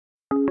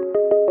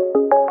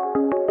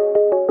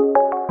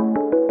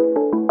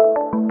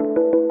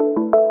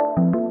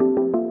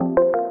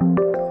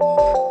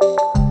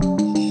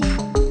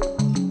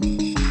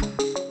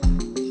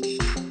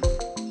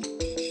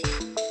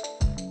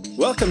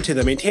Welcome to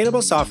the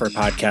Maintainable Software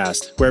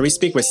Podcast, where we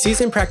speak with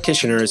seasoned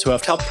practitioners who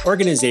have helped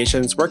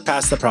organizations work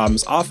past the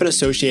problems often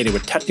associated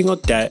with technical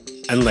debt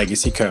and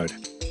legacy code.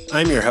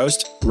 I'm your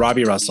host,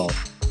 Robbie Russell.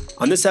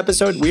 On this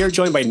episode, we are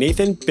joined by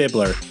Nathan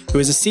Bibler, who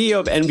is the CEO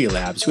of Envy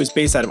Labs, who is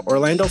based out of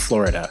Orlando,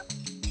 Florida.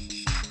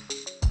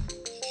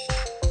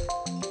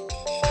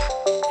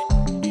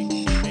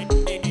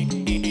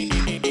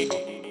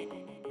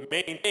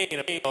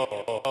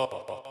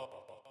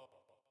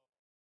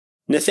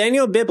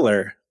 Nathaniel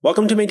Bibler,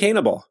 welcome to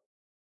Maintainable.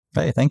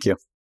 Hey, thank you.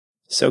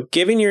 So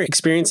given your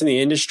experience in the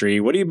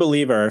industry, what do you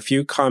believe are a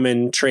few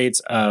common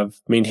traits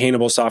of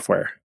maintainable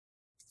software?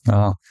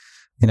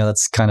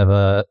 That's kind of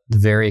a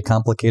very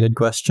complicated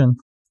question.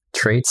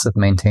 Traits of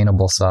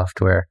maintainable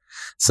software.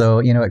 So,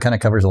 it kind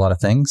of covers a lot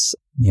of things.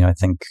 I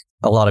think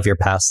a lot of your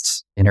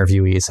past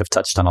interviewees have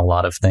touched on a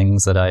lot of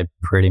things that I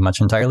pretty much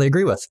entirely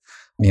agree with.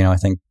 I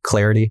think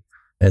clarity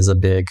is a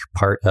big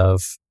part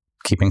of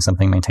keeping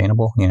something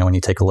maintainable. When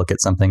you take a look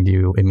at something, do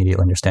you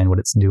immediately understand what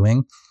it's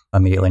doing?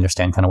 Immediately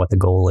understand kind of what the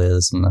goal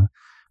is and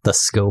the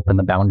scope and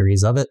the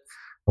boundaries of it.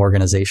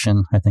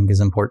 Organization, I think, is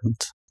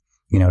important.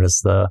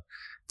 Does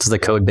the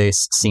code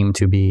base seem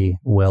to be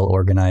well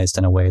organized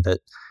in a way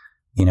that,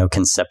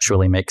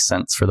 conceptually makes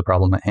sense for the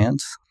problem at hand?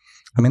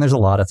 There's a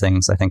lot of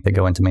things I think that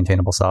go into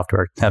maintainable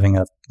software. Having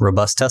a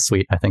robust test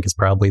suite, I think, is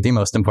probably the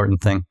most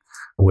important thing,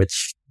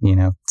 which,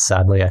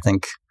 sadly, I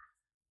think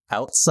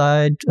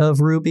outside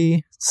of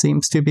Ruby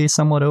seems to be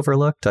somewhat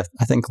overlooked.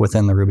 I think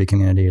within the Ruby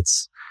community,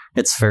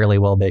 it's fairly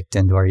well baked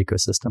into our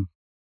ecosystem.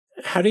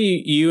 How do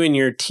you and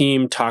your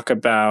team talk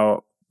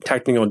about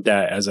technical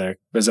debt as a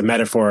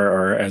metaphor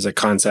or as a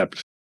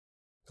concept?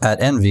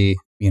 At Envy,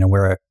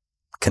 we're a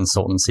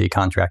consultancy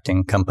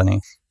contracting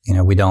company.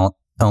 We don't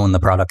own the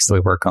products that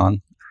we work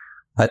on.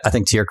 I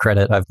think to your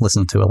credit, I've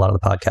listened to a lot of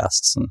the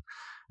podcasts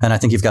and I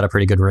think you've got a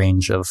pretty good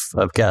range of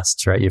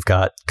guests, right? You've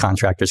got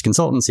contractors,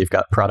 consultants, you've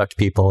got product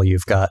people,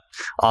 you've got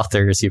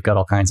authors, you've got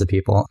all kinds of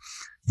people.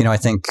 I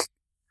think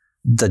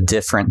the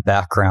different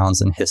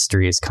backgrounds and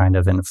histories kind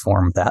of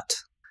inform that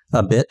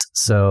a bit.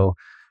 So,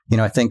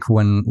 I think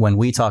when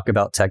we talk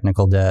about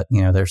technical debt,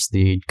 there's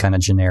the kind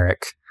of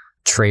generic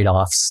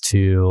trade-offs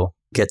to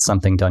get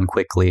something done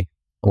quickly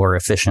or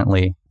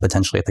efficiently,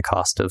 potentially at the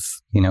cost of,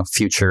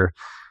 future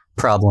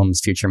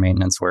problems, future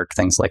maintenance work,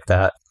 things like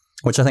that,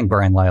 which I think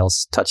Brian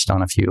Lyles touched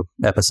on a few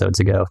episodes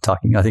ago,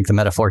 I think the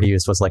metaphor he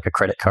used was like a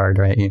credit card,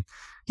 right?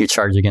 You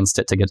charge against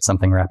it to get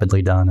something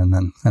rapidly done and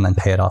then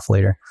pay it off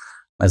later.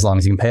 As long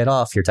as you can pay it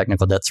off, your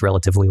technical debt's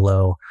relatively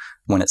low.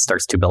 When it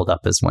starts to build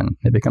up is when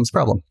it becomes a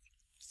problem.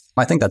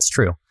 I think that's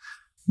true.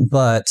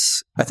 But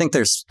I think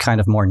there's kind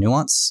of more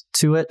nuance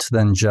to it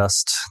than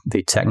just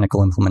the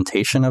technical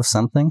implementation of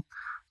something.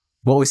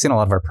 What we see in a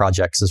lot of our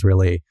projects is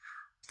really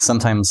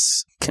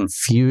sometimes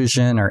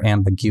confusion or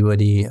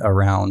ambiguity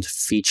around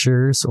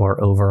features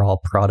or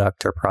overall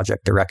product or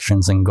project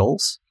directions and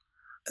goals.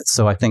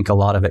 So I think a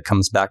lot of it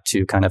comes back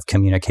to kind of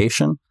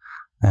communication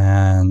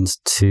and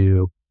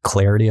to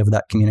clarity of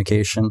that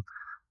communication.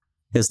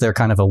 Is there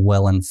kind of a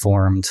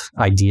well-informed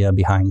idea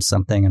behind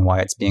something and why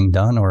it's being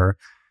done? Or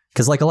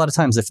because a lot of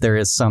times if there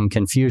is some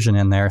confusion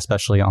in there,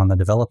 especially on the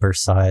developer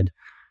side,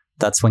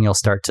 that's when you'll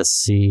start to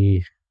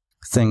see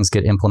things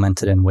get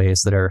implemented in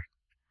ways that are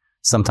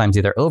sometimes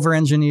either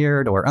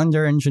over-engineered or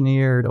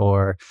under-engineered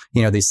or,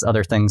 these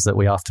other things that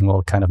we often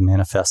will kind of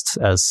manifest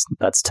as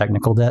that's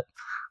technical debt,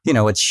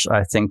 which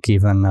I think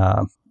even,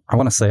 I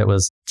want to say it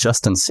was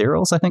Justin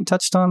Searles, I think,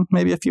 touched on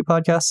maybe a few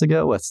podcasts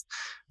ago with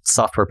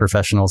software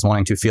professionals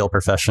wanting to feel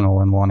professional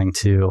and wanting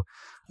to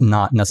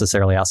not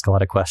necessarily ask a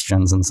lot of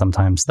questions. And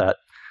sometimes that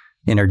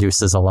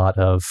introduces a lot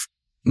of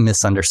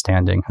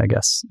misunderstanding, I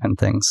guess, and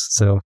things.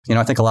 So,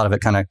 I think a lot of it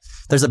kind of,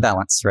 there's a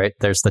balance, right?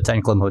 There's the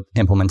technical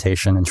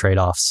implementation and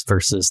trade-offs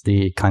versus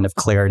the kind of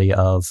clarity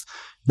of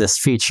this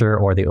feature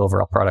or the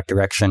overall product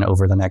direction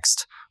over the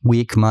next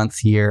week,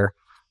 month, year,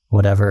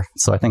 whatever.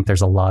 So I think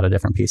there's a lot of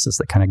different pieces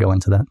that kind of go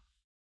into that.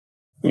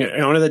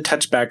 I wanted to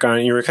touch back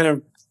on, you were kind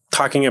of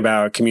talking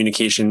about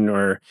communication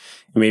or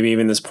maybe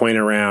even this point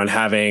around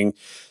having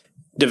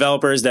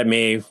developers that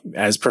may,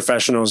 as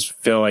professionals,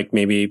 feel like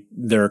maybe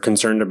they're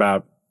concerned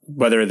about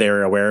whether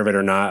they're aware of it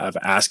or not, of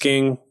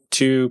asking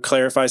to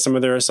clarify some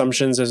of their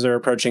assumptions as they're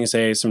approaching,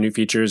 say, some new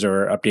features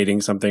or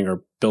updating something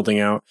or building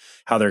out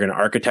how they're going to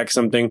architect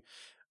something.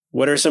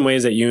 What are some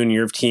ways that you and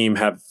your team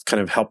have kind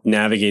of helped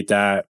navigate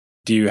that?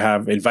 Do you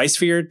have advice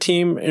for your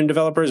team and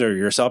developers or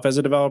yourself as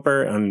a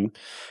developer on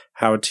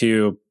how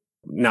to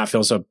not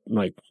feel so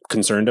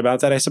concerned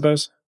about that, I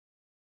suppose?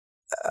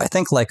 I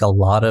think like a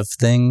lot of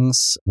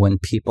things, when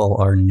people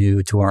are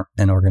new to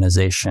an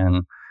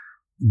organization,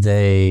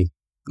 they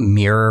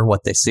mirror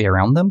what they see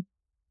around them.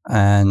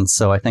 And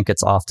so I think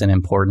it's often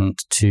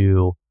important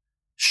to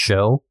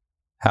show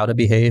how to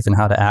behave and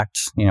how to act.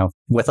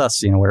 With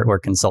us, we're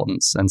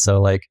consultants. And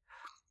so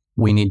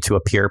we need to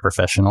appear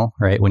professional,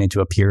 right? We need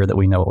to appear that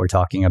we know what we're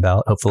talking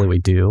about. Hopefully we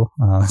do.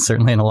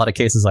 Certainly in a lot of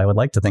cases, I would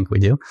like to think we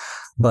do.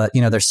 But,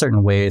 there's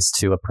certain ways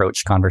to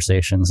approach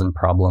conversations and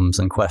problems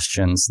and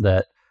questions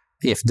that,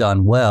 if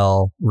done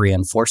well,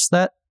 reinforce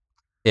that.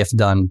 if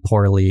done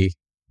poorly,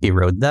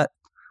 erode that.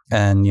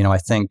 And, I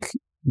think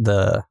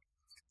the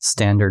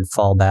standard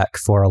fallback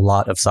for a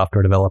lot of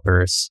software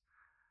developers,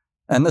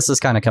 and this is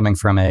kind of coming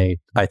from I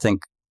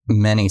think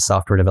many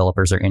software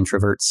developers are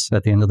introverts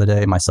at the end of the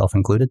day, myself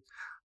included.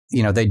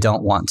 They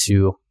don't want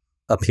to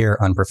appear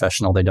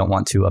unprofessional. They don't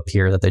want to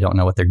appear that they don't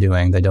know what they're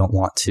doing. They don't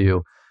want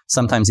to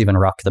sometimes even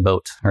rock the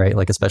boat, right?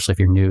 Like, especially if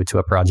you're new to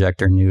a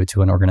project or new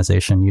to an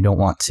organization, you don't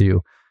want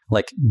to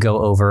go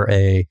over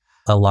a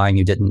line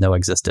you didn't know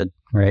existed,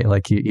 right?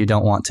 Like you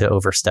don't want to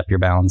overstep your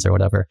bounds or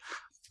whatever.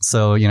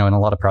 So, in a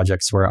lot of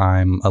projects where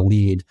I'm a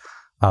lead,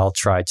 I'll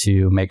try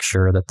to make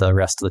sure that the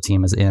rest of the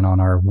team is in on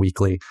our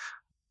weekly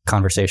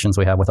conversations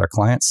we have with our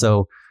clients.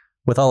 So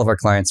with all of our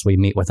clients, we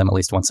meet with them at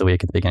least once a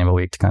week at the beginning of a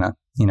week to kind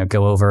of,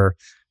 go over,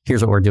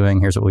 here's what we're doing,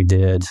 here's what we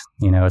did,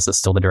 is this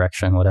still the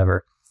direction,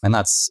 whatever. And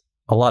that's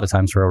a lot of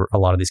times where a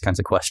lot of these kinds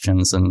of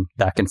questions and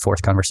back and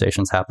forth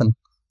conversations happen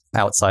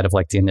outside of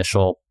the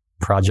initial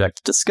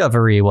project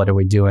discovery. What are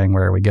we doing?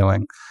 Where are we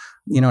going?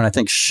 And I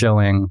think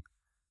showing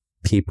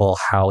people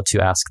how to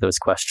ask those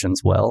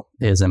questions well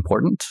is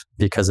important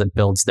because it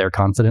builds their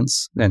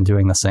confidence in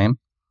doing the same.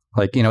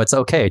 It's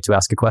okay to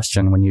ask a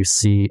question when you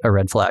see a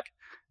red flag.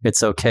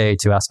 It's okay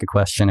to ask a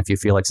question if you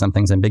feel like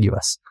something's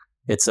ambiguous.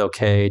 It's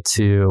okay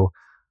to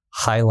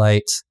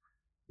highlight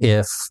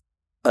if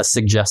a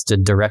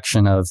suggested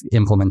direction of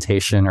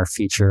implementation or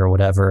feature or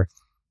whatever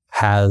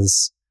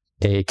has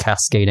a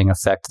cascading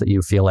effect that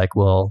you feel like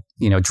will,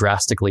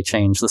 drastically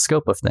change the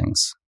scope of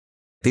things.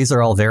 These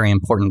are all very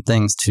important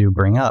things to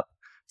bring up.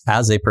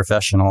 As a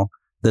professional,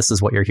 this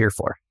is what you're here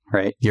for,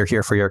 right? You're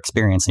here for your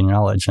experience and your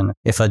knowledge. And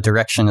if a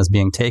direction is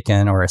being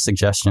taken or a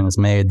suggestion is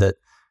made that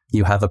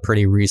you have a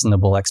pretty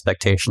reasonable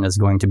expectation is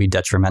going to be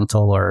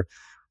detrimental or,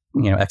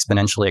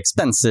 exponentially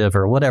expensive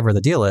or whatever the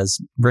deal is,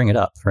 bring it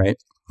up, right?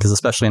 Because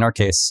especially in our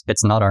case,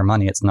 it's not our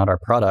money, it's not our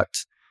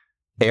product.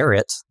 Air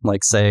it,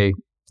 say,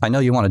 I know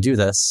you want to do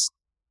this.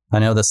 I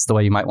know this is the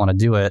way you might want to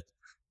do it.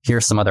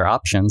 Here's some other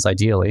options,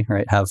 ideally,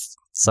 right? Have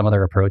some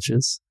other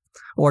approaches.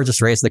 Or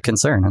just raise the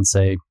concern and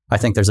say, I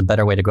think there's a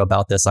better way to go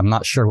about this. I'm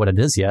not sure what it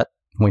is yet.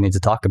 We need to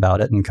talk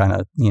about it and kind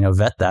of,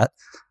 vet that.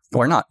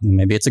 Or not.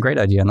 Maybe it's a great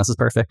idea and this is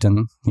perfect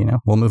and,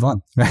 we'll move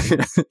on.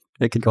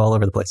 It could go all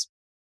over the place.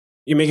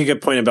 You make a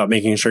good point about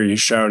making sure you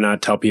show,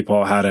 not tell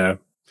people how to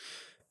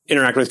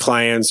interact with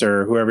clients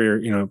or whoever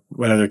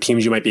what other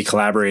teams you might be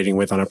collaborating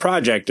with on a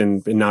project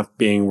and not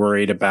being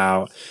worried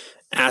about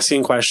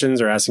asking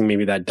questions or asking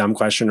maybe that dumb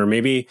question. Or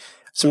maybe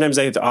sometimes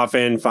I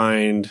often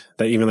find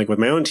that even with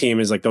my own team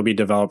is there'll be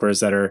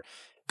developers that are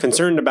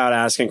concerned about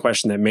asking a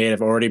question that may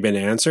have already been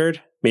answered,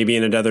 maybe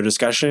in another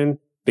discussion,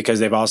 because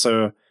they've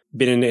also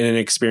been in an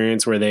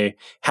experience where they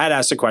had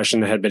asked a question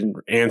that had been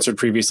answered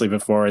previously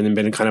before and then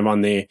been kind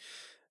of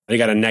they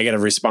got a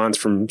negative response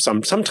from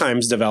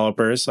sometimes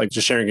developers.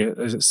 Just sharing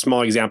a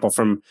small example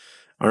from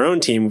our own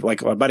team,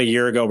 about a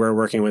year ago, we were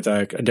working with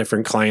a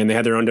different client. They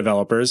had their own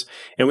developers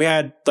and we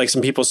had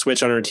some people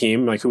switch on our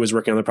team, who was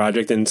working on the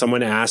project, and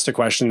someone asked a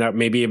question that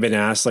maybe had been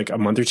asked a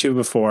month or two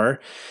before.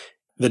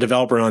 The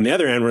developer on the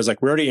other end was we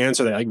already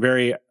answered that,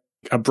 very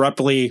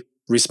abruptly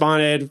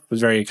responded, was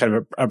very kind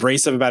of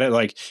abrasive about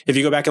it. If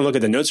you go back and look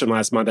at the notes from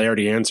last month, I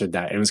already answered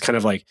that. And it was kind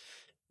of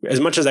as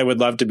much as I would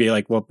love to be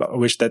well, I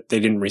wish that they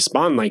didn't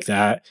respond like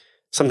that.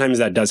 Sometimes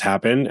that does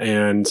happen.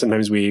 And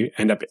sometimes we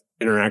end up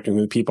interacting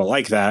with people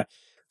like that.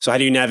 So how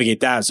do you navigate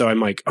that? So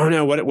I'm oh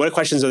no, what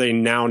questions are they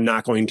now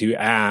not going to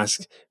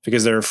ask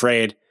because they're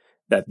afraid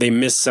that they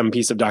missed some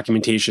piece of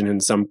documentation in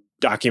some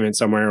document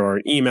somewhere or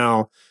an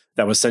email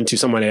that was sent to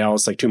somebody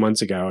else 2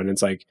 months ago. And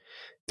it's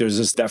there's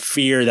just that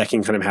fear that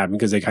can kind of happen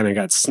because they kind of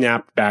got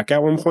snapped back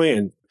at one point.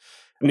 And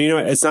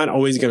it's not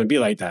always going to be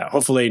like that.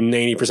 Hopefully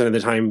 90% of the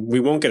time we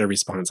won't get a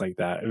response like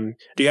that. And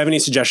do you have any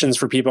suggestions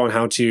for people on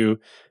how to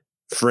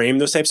frame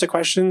those types of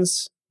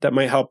questions that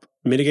might help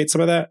mitigate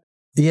some of that?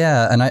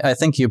 Yeah. And I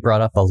think you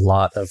brought up a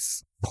lot of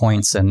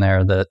points in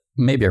there that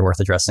maybe are worth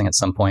addressing at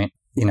some point.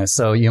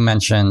 So you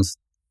mentioned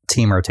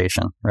team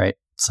rotation, right?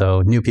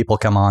 So new people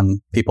come on,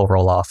 people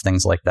roll off,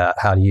 things like that.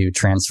 How do you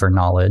transfer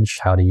knowledge?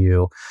 How do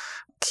you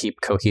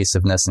keep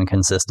cohesiveness and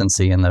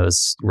consistency in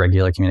those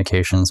regular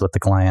communications with the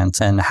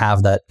client and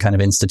have that kind of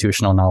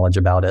institutional knowledge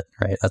about it,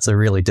 right? That's a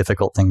really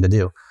difficult thing to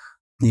do.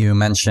 You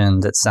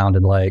mentioned, it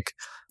sounded like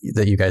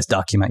that you guys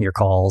document your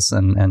calls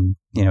and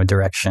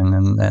direction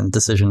and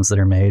decisions that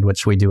are made,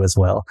 which we do as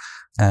well.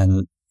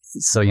 And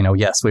so,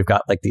 yes, we've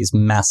got these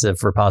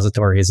massive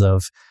repositories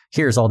of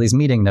here's all these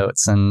meeting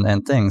notes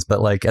and things.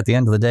 But at the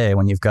end of the day,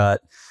 when you've got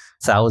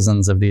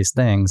thousands of these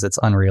things, it's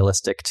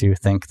unrealistic to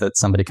think that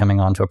somebody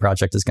coming onto a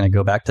project is going to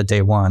go back to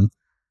day one,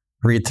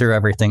 read through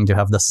everything to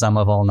have the sum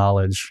of all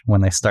knowledge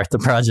when they start the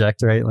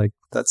project, right?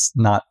 That's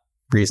not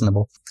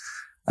reasonable.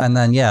 And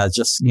then,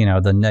 just,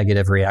 the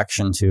negative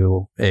reaction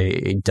to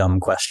a dumb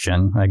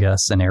question, I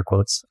guess, in air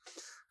quotes.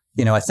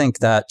 I think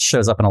that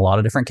shows up in a lot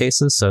of different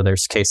cases. So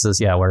there's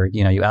cases, where,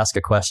 you ask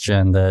a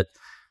question that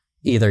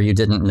either you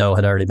didn't know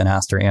had already been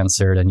asked or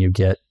answered and you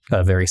get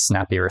a very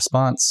snappy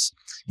response.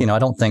 I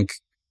don't think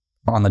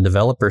On the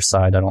developer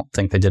side, I don't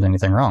think they did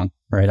anything wrong,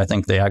 right? I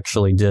think they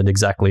actually did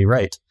exactly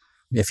right.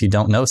 If you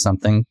don't know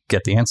something,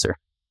 get the answer,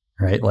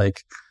 right?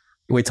 Like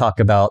we talk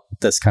about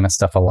this kind of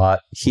stuff a lot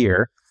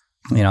here,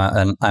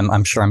 and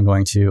I'm sure I'm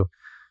going to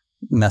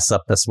mess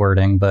up this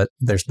wording, but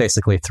there's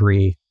basically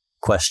 3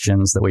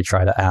 questions that we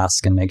try to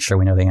ask and make sure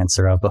we know the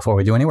answer of before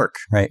we do any work,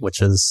 right?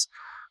 Which is,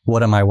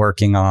 what am I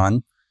working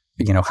on?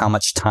 How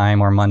much time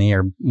or money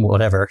or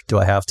whatever do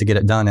I have to get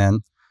it done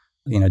in?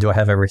 Do I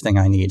have everything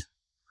I need?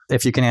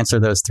 If you can answer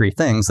those 3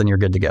 things, then you're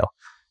good to go.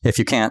 If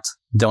you can't,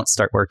 don't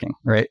start working,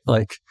 right?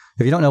 Like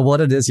if you don't know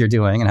what it is you're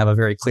doing and have a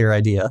very clear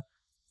idea,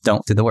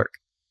 don't do the work.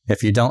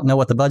 If you don't know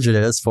what the budget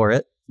is for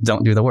it,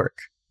 don't do the work,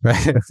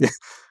 right?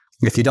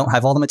 If you don't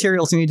have all the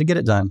materials you need to get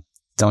it done,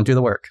 don't do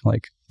the work.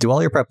 Like do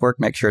all your prep work,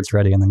 make sure it's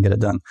ready, and then get it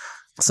done.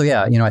 So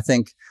yeah, I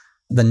think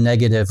the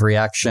negative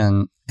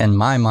reaction in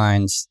my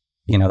mind,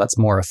 that's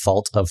more a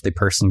fault of the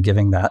person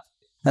giving that.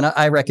 And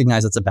I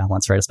recognize it's a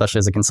balance, right? Especially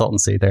as a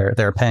consultancy,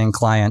 they're a paying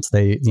client.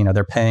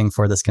 They're paying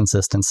for this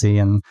consistency,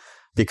 and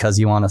because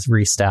you want to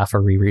restaff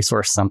or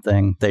re-resource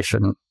something, they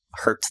shouldn't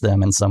hurt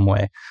them in some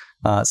way.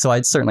 So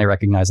I'd certainly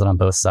recognize it on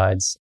both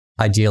sides.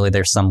 Ideally,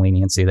 there's some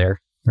leniency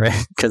there,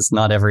 right? Because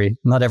not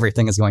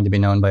everything is going to be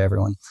known by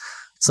everyone.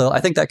 So I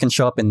think that can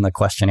show up in the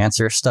question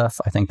answer stuff.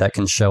 I think that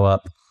can show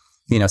up,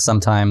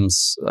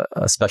 sometimes,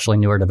 especially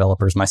newer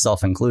developers,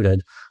 myself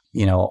included.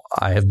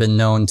 I have been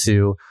known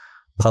to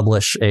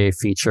push a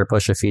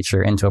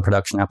feature into a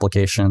production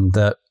application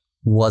that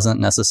wasn't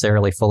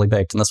necessarily fully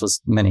baked. And this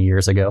was many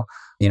years ago.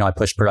 I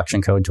pushed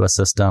production code to a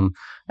system,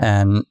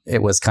 and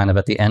it was kind of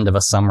at the end of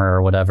a summer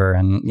or whatever.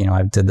 And,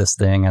 I did this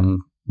thing and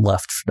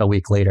left a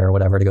week later or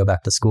whatever to go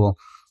back to school,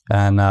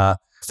 and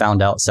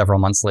found out several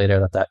months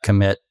later that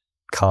commit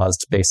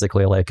caused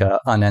basically like a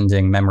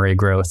unending memory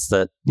growth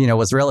that,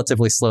 was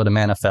relatively slow to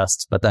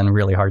manifest, but then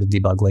really hard to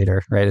debug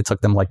later, right? It took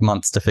them like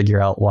months to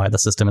figure out why the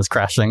system is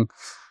crashing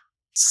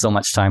so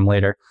much time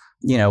later,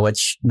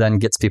 which then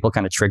gets people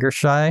kind of trigger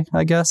shy,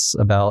 I guess,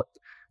 about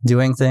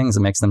doing things.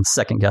 It makes them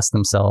second guess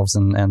themselves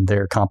and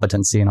their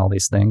competency and all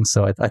these things.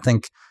 So I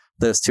think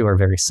those 2 are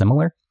very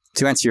similar.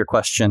 To answer your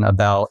question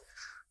about,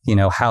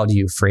 how do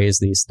you phrase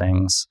these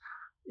things?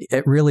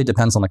 It really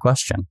depends on the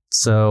question.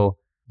 So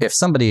if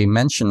somebody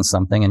mentions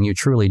something and you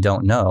truly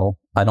don't know,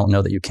 I don't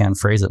know that you can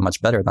phrase it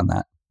much better than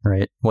that,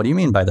 right? What do you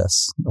mean by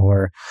this?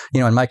 Or,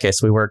 in my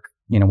case, we work,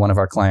 one of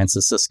our clients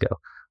is Cisco.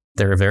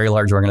 They're a very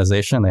large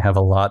organization. They have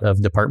a lot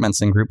of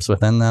departments and groups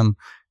within them.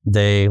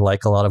 They,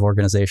 like a lot of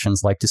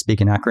organizations, like to speak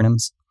in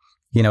acronyms.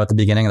 At the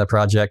beginning of the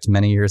project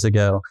many years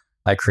ago,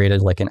 I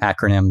created like an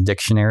acronym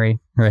dictionary,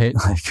 right?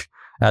 Like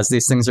as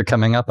these things are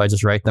coming up, I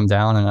just write them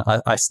down,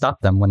 and I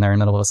stop them when they're in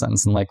the middle of a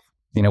sentence and like,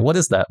 what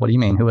is that? What do you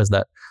mean? Who is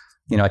that?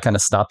 I kind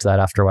of stopped that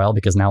after a while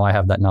because now I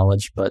have that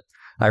knowledge, but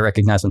I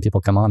recognize when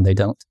people come on, they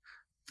don't.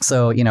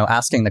 So,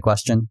 asking the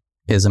question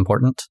is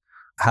important.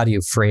 How do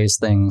you phrase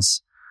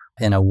things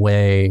in a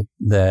way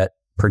that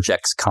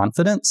projects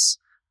confidence?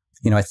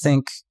 I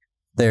think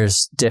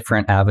there's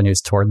different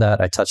avenues toward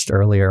that. I touched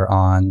earlier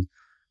on,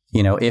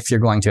 if you're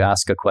going to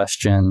ask a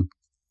question,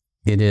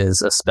 it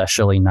is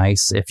especially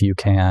nice if you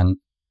can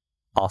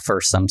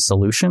offer some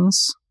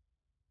solutions,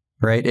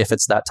 right? If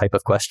it's that type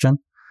of question.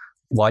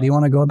 Why do you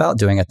want to go about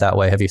doing it that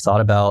way? Have you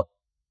thought about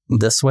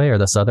this way or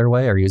this other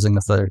way, or using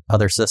this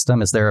other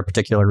system? Is there a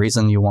particular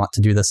reason you want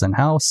to do this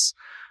in-house?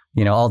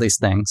 All these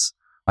things.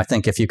 I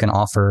think if you can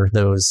offer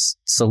those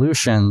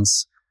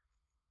solutions,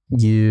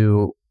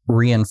 you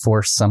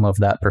reinforce some of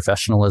that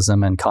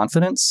professionalism and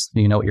confidence.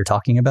 You know what you're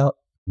talking about.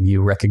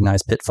 You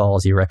recognize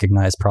pitfalls, you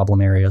recognize problem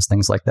areas,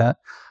 things like that.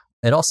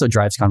 It also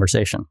drives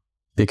conversation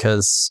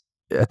because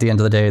at the end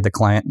of the day, the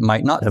client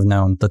might not have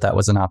known that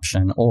was an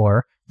option,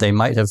 or they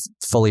might have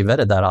fully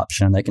vetted that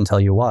option. They can tell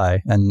you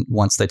why. And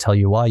once they tell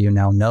you why, you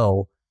now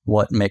know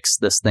what makes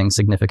this thing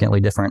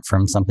significantly different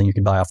from something you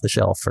could buy off the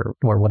shelf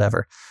or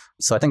whatever.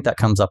 So I think that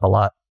comes up a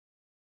lot.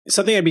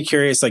 Something I'd be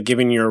curious, like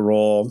given your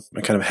role,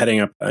 kind of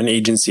heading up an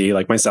agency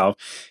like myself,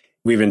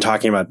 we've been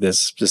talking about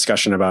this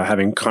discussion about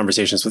having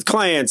conversations with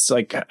clients.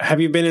 Like,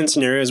 have you been in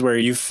scenarios where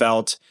you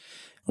felt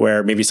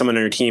where maybe someone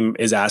on your team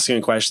is asking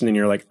a question and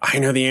you're like, I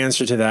know the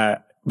answer to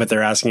that, but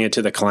they're asking it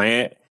to the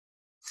client?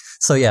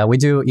 So yeah, we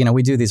do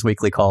these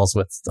weekly calls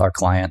with our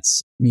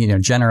clients.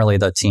 Generally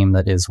the team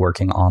that is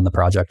working on the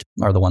project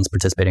are the ones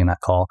participating in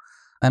that call.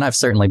 And I've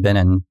certainly been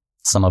in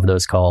some of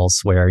those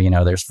calls where,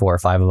 there's 4 or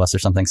 5 of us or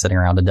something sitting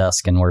around a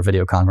desk and we're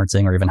video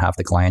conferencing, or even have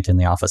the client in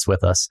the office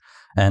with us.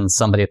 And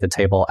somebody at the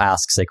table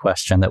asks a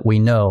question that we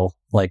know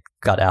like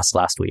got asked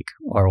last week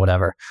or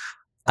whatever.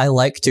 I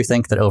like to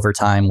think that over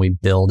time we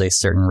build a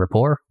certain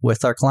rapport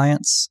with our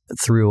clients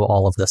through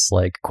all of this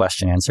like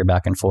question answer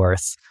back and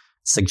forth,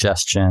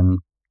 suggestion,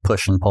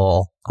 push and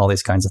pull, all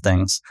these kinds of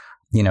things.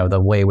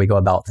 The way we go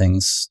about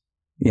things,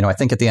 I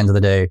think at the end of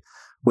the day,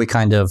 we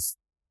kind of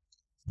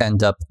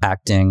end up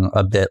acting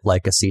a bit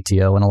like a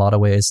CTO in a lot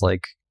of ways.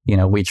 Like,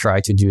 we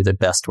try to do the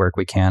best work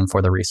we can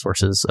for the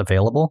resources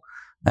available.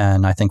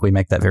 And I think we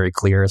make that very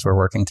clear as we're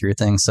working through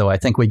things. So I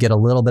think we get a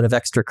little bit of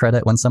extra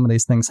credit when some of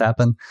these things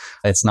happen.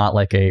 It's not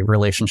like a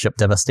relationship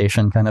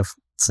devastation kind of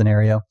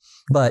scenario.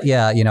 But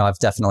yeah, I've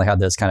definitely had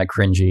those kind of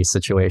cringy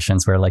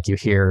situations where like you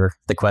hear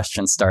the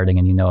question starting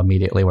and you know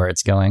immediately where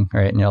it's going,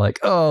 right? And you're like,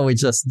 oh, we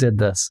just did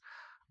this.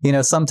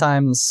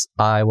 Sometimes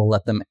I will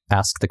let them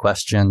ask the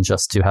question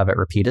just to have it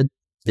repeated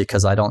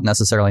because I don't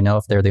necessarily know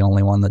if they're the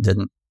only one that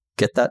didn't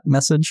get that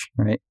message,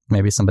 right?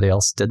 Maybe somebody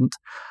else didn't.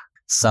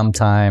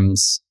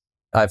 Sometimes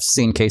I've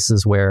seen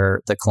cases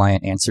where the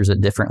client answers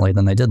it differently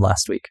than they did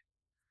last week,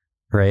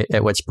 right?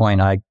 At which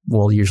point I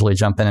will usually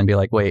jump in and be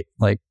like, wait,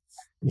 like,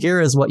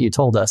 here is what you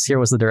told us. Here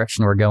was the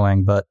direction we're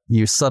going, but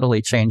you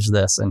subtly changed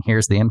this, and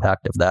here's the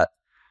impact of that.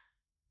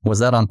 Was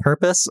that on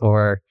purpose,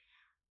 or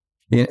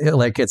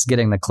like it's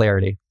getting the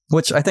clarity,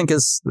 which I think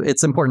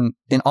it's important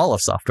in all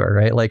of software,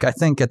 right? Like I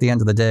think at the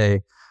end of the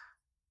day,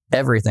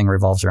 everything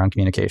revolves around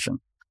communication.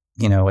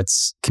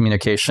 It's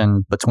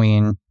communication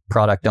between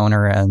product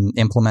owner and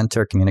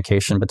implementer,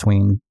 communication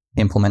between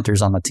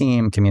implementers on the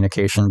team,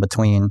 communication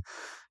between,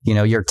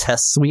 your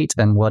test suite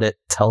and what it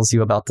tells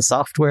you about the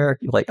software.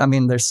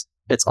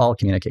 It's all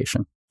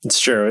communication. It's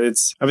true.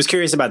 I was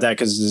curious about that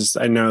because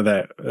I know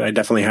that I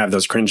definitely have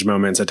those cringe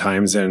moments at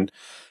times, and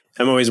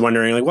I'm always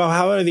wondering, like, well,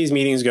 how are these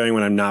meetings going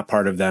when I'm not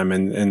part of them?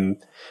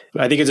 And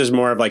I think it's just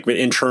more of like with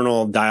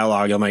internal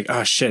dialogue. I'm like,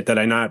 oh shit, did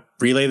I not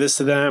relay this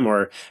to them?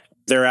 Or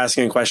they're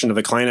asking a question to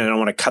the client and I don't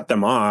want to cut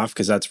them off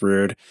because that's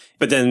rude.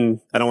 But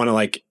then I don't want to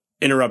like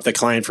interrupt the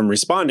client from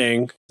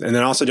responding. And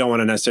then also don't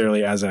want to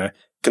necessarily as a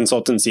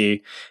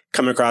consultancy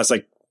come across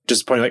like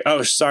just pointing like,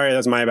 oh, sorry,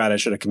 that's my bad. I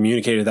should have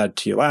communicated that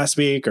to you last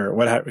week or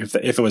what if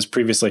it was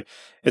previously.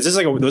 It's just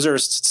like those are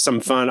some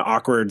fun,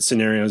 awkward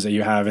scenarios that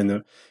you have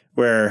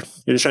where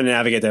you're just trying to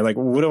navigate that. Like,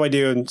 what do I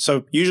do? And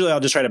so usually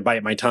I'll just try to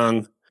bite my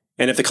tongue.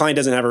 And if the client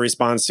doesn't have a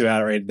response to that,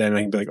 right, then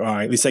I can be like, oh,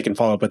 at least I can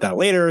follow up with that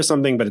later or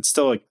something. But it's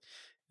still like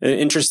an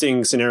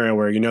interesting scenario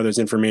where there's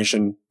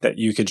information that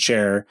you could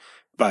share,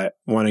 but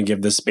want to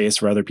give the space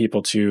for other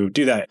people to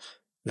do that.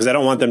 Because I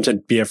don't want them to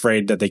be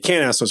afraid that they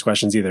can't ask those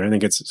questions either. I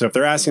think so if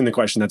they're asking the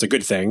question, that's a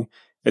good thing.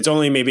 It's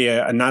only maybe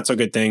a not so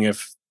good thing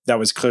if that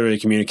was clearly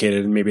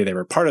communicated and maybe they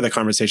were part of the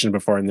conversation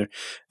before and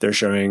they're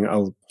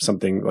showing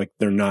something like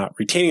they're not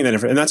retaining that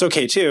information. And that's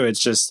okay too. It's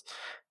just,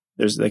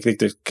 there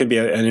could be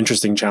an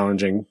interesting,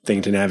 challenging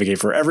thing to navigate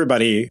for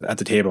everybody at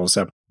the table.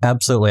 So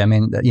absolutely. I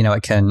mean,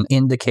 it can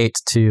indicate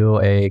to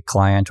a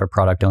client or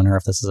product owner,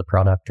 if this is a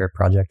product or a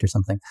project or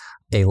something,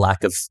 a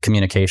lack of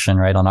communication,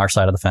 right, on our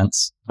side of the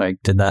fence. Like,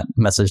 did that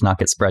message not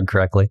get spread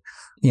correctly?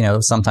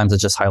 Sometimes it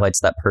just highlights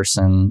that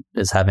person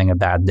is having a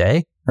bad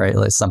day, right?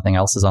 Like something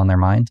else is on their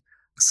mind.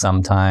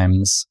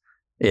 Sometimes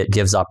it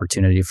gives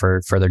opportunity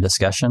for further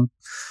discussion.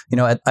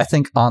 I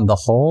think on the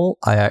whole,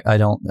 I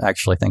don't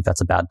actually think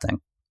that's a bad thing.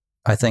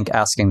 I think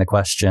asking the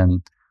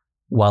question,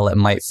 while it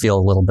might feel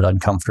a little bit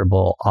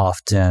uncomfortable,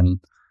 often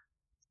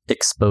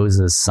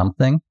exposes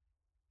something,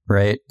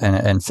 right?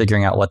 And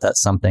figuring out what that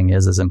something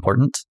is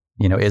important.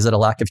 Is it a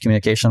lack of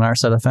communication on our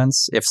side of the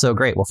fence? If so,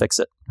 great, we'll fix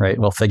it, right?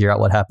 We'll figure out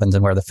what happened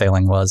and where the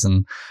failing was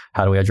and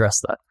how do we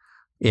address that.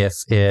 If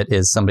it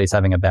is somebody's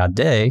having a bad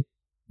day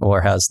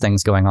or has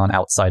things going on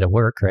outside of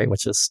work, right,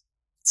 which is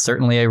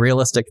certainly a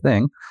realistic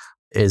thing,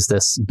 is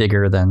this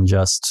bigger than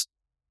just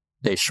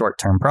a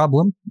short-term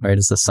problem, right?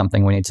 Is this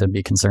something we need to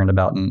be concerned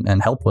about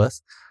and help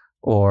with?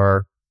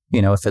 Or,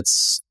 if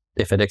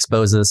it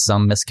exposes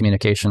some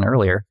miscommunication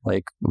earlier,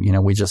 like,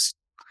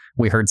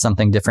 we heard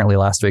something differently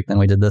last week than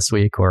we did this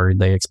week, or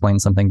they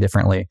explained something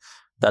differently,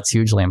 that's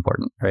hugely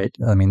important, right?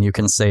 I mean, you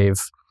can save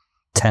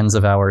tens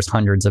of hours,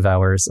 hundreds of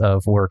hours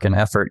of work and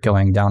effort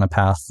going down a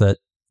path that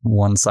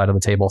one side of the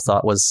table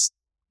thought was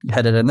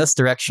headed in this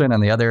direction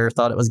and the other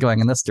thought it was going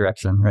in this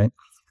direction, right?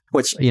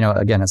 Which,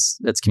 again,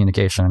 it's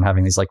communication and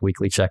having these like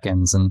weekly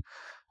check-ins. And,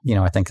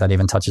 I think that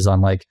even touches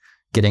on like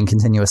getting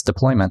continuous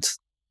deployment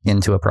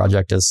into a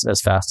project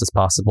as fast as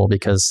possible,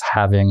 because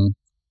having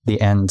the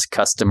end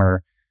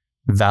customer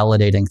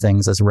validating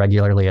things as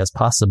regularly as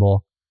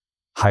possible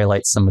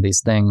highlights some of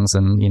these things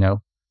and,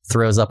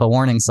 throws up a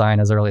warning sign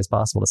as early as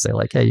possible to say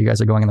like, hey, you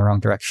guys are going in the wrong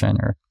direction,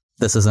 or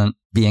this isn't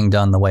being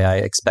done the way I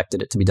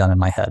expected it to be done in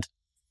my head,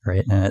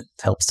 right? And it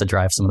helps to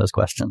drive some of those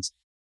questions.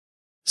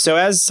 So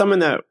as someone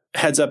that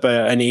heads up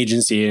an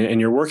agency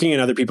and you're working in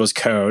other people's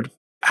code,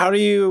 how do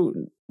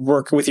you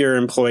work with your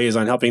employees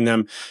on helping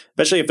them,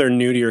 especially if they're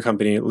new to your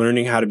company,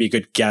 learning how to be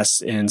good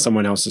guests in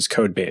someone else's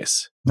code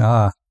base?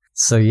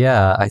 So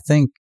yeah, I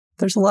think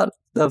there's a lot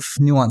of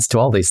nuance to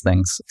all these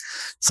things.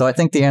 So I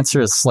think the answer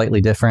is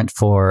slightly different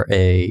for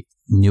a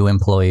new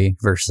employee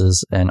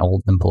versus an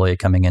old employee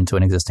coming into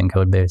an existing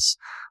code base.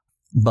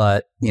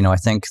 But, I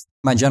think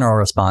my general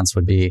response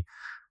would be,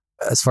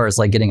 as far as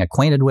like getting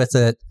acquainted with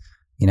it,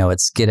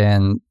 it's get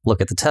in,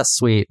 look at the test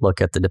suite,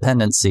 look at the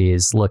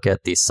dependencies, look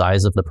at the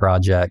size of the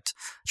project,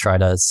 try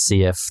to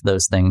see if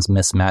those things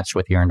mismatch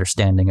with your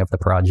understanding of the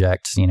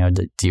project.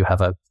 Do you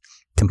have a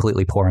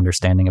completely poor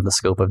understanding of the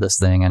scope of this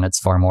thing, and it's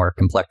far more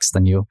complex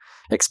than you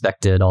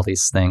expected, all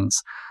these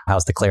things.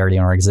 How's the clarity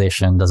in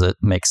organization? Does it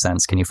make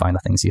sense? Can you find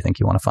the things you think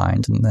you want to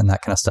find? And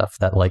that kind of stuff,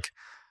 that like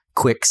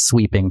quick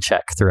sweeping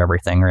check through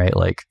everything, right?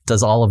 Like,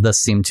 does all of this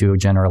seem to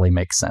generally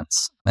make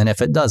sense? And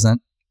if it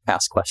doesn't,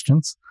 ask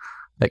questions.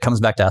 It comes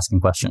back to asking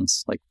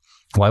questions. Like,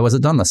 why was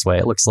it done this way?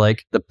 It looks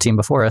like the team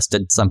before us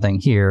did something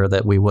here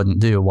that we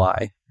wouldn't do.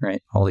 Why?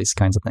 Right? All these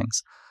kinds of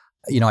things.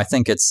 I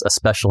think it's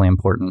especially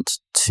important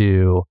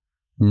to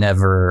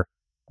never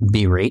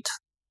berate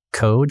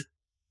code,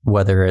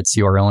 whether it's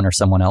your own or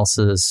someone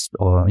else's,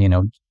 or,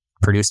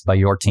 produced by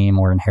your team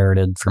or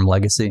inherited from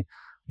legacy.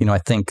 I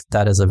think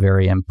that is a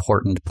very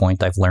important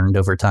point I've learned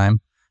over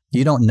time.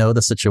 You don't know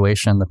the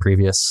situation the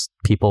previous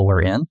people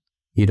were in.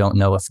 You don't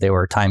know if they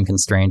were time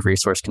constrained,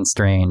 resource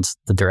constrained,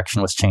 the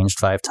direction was changed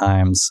 5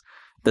 times.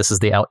 This is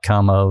the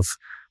outcome of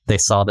they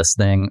saw this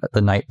thing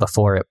the night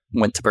before it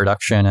went to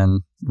production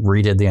and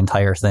redid the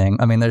entire thing.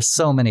 I mean, there's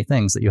so many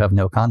things that you have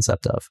no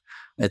concept of.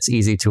 It's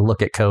easy to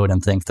look at code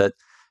and think that,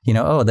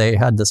 they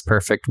had this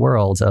perfect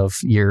world of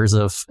years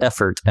of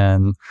effort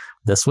and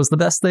this was the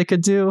best they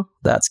could do.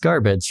 That's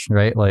garbage,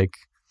 right? Like,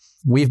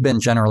 we've been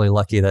generally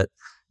lucky that,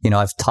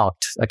 I've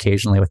talked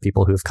occasionally with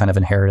people who've kind of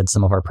inherited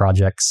some of our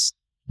projects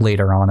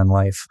later on in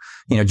life.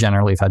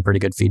 Generally we've had pretty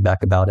good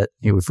feedback about it.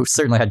 We've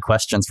certainly had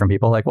questions from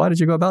people like, why did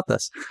you go about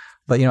this?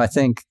 But, I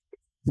think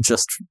it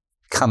just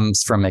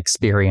comes from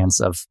experience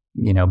of,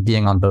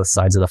 being on both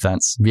sides of the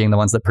fence, being the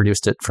ones that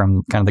produced it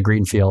from kind of the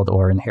greenfield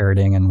or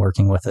inheriting and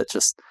working with it.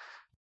 Just,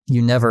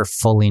 you never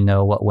fully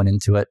know what went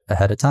into it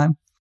ahead of time.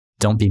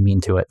 Don't be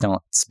mean to it.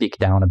 Don't speak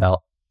down about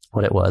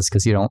what it was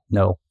because you don't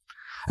know.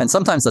 And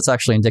sometimes that's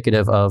actually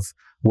indicative of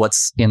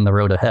what's in the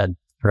road ahead,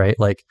 right?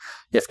 Like,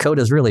 if code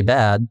is really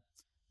bad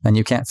and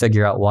you can't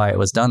figure out why it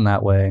was done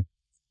that way,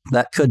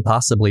 that could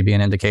possibly be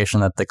an indication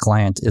that the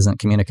client isn't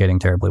communicating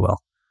terribly well.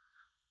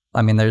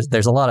 I mean,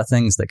 there's a lot of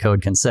things that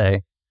code can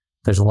say.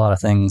 There's a lot of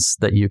things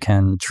that you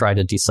can try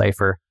to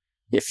decipher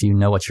if you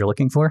know what you're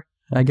looking for,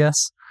 I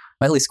guess.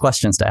 At least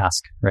questions to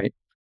ask, right?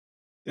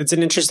 It's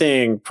an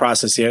interesting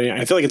process. Yeah,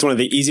 I feel like it's one of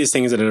the easiest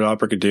things that a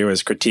developer could do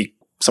is critique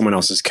someone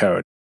else's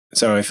code.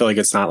 So I feel like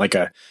it's not like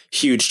a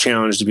huge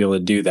challenge to be able to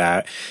do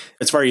that.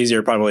 It's far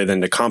easier probably than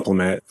to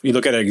compliment. You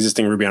look at an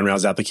existing Ruby on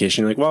Rails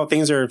application, you're like, well,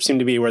 things seem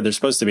to be where they're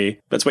supposed to be.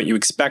 That's what you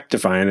expect to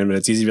find. And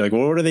it's easy to be like,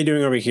 well, what are they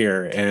doing over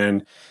here?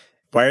 And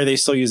why are they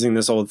still using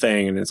this old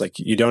thing? And it's like,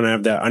 you don't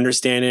have the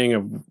understanding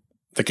of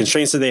the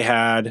constraints that they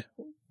had,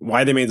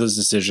 why they made those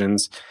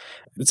decisions.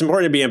 It's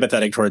important to be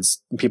empathetic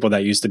towards people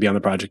that used to be on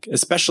the project,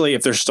 especially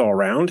if they're still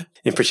around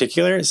in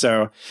particular.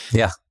 So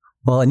yeah.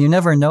 Well, and you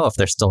never know if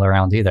they're still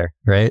around either,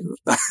 right?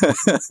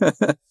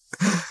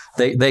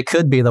 They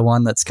could be the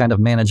one that's kind of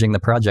managing the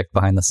project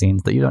behind the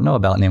scenes that you don't know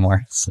about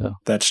anymore. So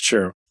that's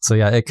true. So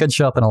yeah, it could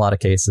show up in a lot of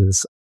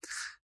cases.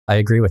 I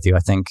agree with you. I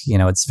think,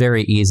 it's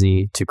very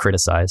easy to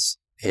criticize.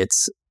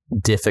 It's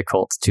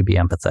difficult to be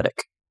empathetic,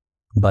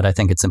 but I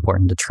think it's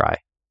important to try.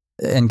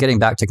 And getting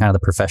back to kind of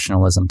the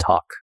professionalism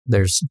talk,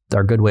 there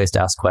are good ways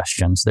to ask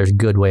questions. There's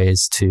good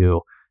ways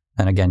to,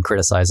 and again,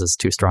 criticize is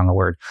too strong a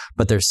word,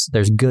 but there's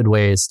good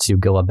ways to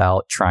go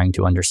about trying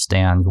to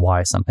understand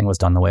why something was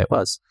done the way it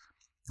was.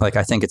 Like,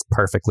 I think it's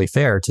perfectly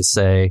fair to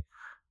say,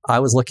 I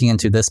was looking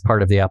into this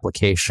part of the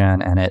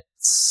application and it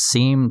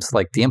seemed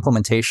like the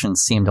implementation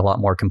seemed a lot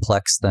more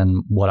complex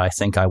than what I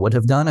think I would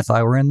have done if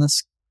I were in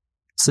this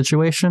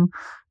situation.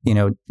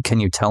 Can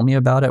you tell me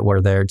about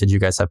it? Did you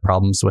guys have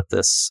problems with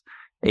this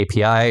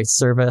API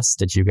service?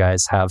 Did you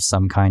guys have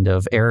some kind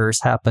of errors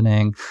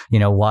happening?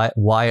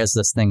 Why is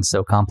this thing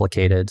so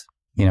complicated?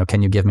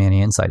 Can you give me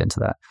any insight into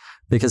that?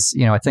 Because,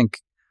 I think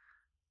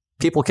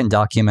people can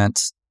document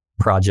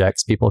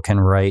projects, people can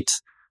write,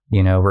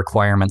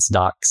 requirements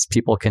docs,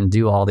 people can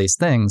do all these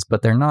things,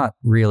 but they're not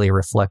really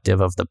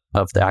reflective of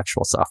the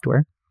actual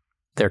software.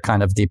 They're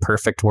kind of the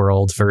perfect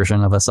world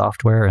version of a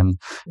software. And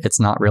it's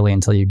not really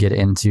until you get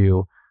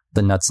into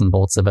the nuts and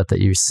bolts of it that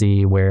you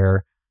see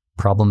where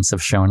problems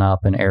have shown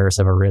up and errors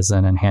have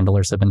arisen and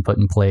handlers have been put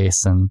in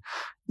place and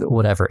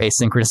whatever,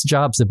 asynchronous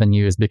jobs have been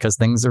used because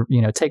things are,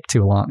 take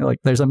too long. Like,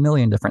 there's a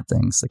million different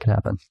things that could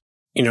happen.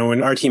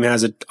 When our team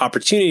has an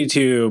opportunity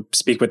to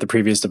speak with the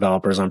previous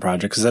developers on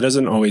projects, because that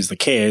isn't always the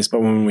case,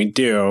 but when we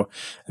do,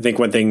 I think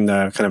one thing,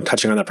 kind of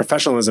touching on that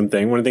professionalism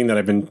thing, one thing that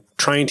I've been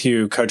trying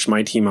to coach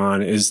my team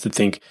on is to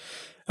think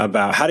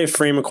about how to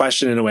frame a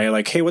question in a way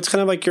like, hey, what's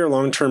kind of like your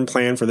long-term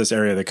plan for this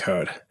area of the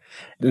code?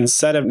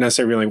 Instead of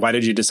necessarily being like, why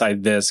did you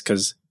decide this?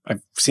 Because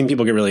I've seen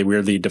people get really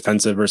weirdly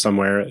defensive or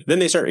somewhere. Then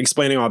they start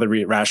explaining all the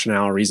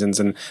rationale reasons.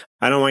 And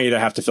I don't want you to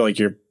have to feel like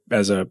you're,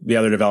 the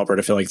other developer,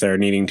 to feel like they're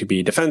needing to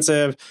be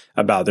defensive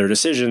about their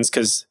decisions.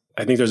 Because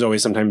I think there's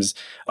always sometimes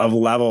a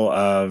level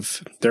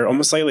of, they're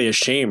almost slightly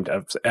ashamed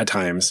of at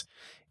times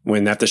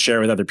when they have to share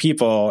with other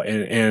people.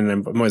 And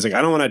I'm always like,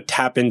 I don't want to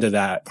tap into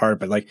that part,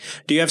 but like,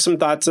 do you have some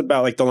thoughts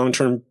about like the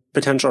long-term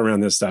potential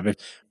around this stuff?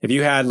 If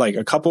you had like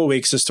a couple of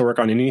weeks just to work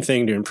on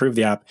anything to improve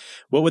the app,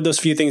 what would those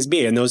few things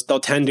be? And they'll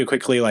tend to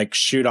quickly like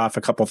shoot off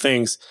a couple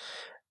things.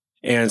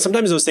 And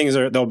sometimes those things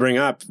they'll bring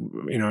up,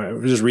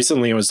 just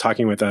recently I was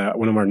talking with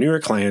one of our newer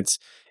clients,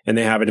 and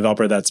they have a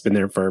developer that's been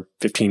there for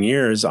 15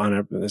 years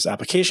on this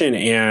application.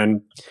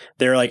 And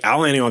they're like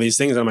outlining all these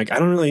things. And I'm like, I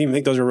don't really even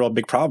think those are real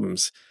big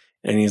problems.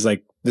 And he's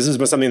like, this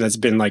is something that's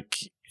been like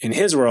in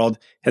his world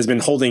has been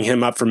holding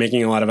him up for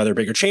making a lot of other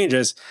bigger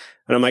changes.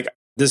 And I'm like,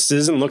 this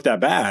doesn't look that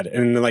bad.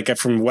 And like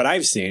from what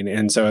I've seen.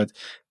 And so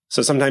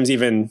sometimes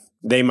even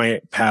they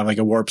might have like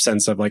a warped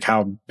sense of like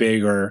how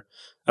big or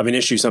of an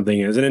issue something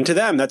is. And then to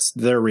them, that's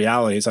their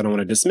reality. So I don't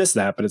want to dismiss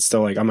that, but it's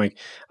still like, I'm like,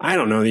 I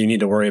don't know that you need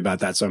to worry about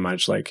that so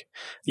much. Like,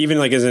 even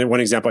like as one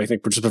example, I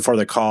think just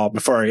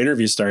before our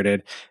interview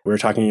started, we were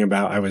talking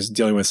about, I was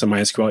dealing with some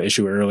MySQL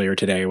issue earlier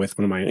today with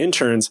one of my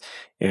interns,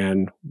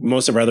 and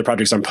most of our other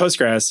projects on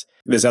Postgres.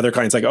 This other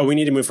client's like, oh, we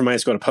need to move from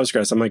MySQL to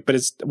Postgres. I'm like, but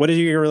what are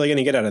you really going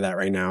to get out of that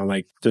right now?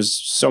 Like, there's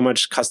so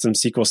much custom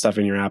SQL stuff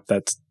in your app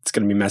that's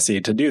going to be messy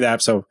to do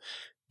that. So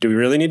do we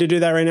really need to do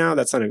that right now?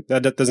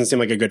 That doesn't seem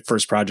like a good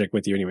first project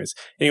with you anyways.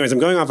 I'm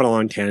going off on a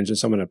long tangent,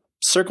 so I'm going to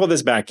circle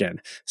this back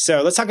in.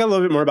 So let's talk a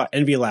little bit more about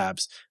NV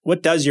Labs.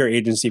 What does your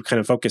agency kind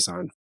of focus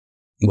on?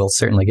 We'll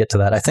certainly get to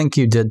that. I think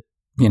you did,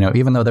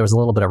 even though there was a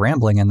little bit of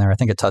rambling in there, I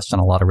think it touched on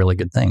a lot of really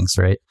good things,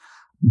 right?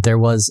 There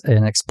was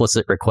an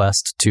explicit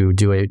request to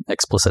do an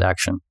explicit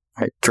action,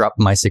 right? Drop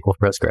MySQL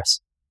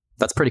Postgres.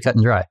 That's pretty cut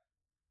and dry.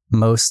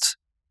 Most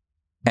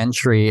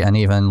entry and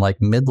even like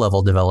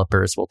mid-level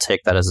developers will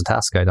take that as a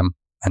task item,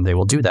 and they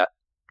will do that,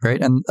 right?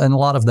 And a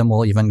lot of them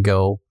will even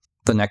go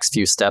the next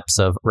few steps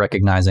of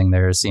recognizing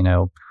there's,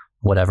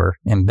 whatever,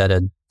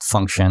 embedded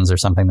functions or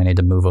something they need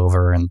to move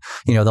over. And,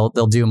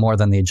 they'll do more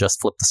than they just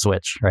flip the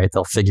switch, right?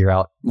 They'll figure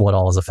out what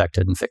all is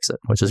affected and fix it,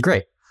 which is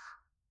great.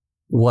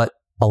 What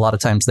a lot of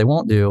times they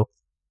won't do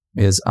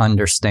is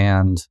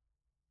understand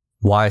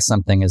why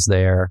something is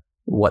there,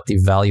 what the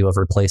value of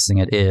replacing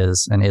it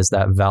is, and is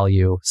that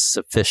value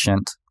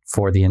sufficient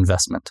for the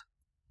investment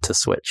to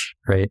switch,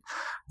 right?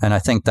 And I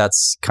think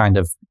that's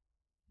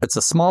it's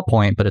a small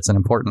point, but it's an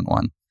important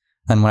one.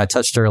 And when I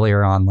touched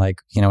earlier on, like,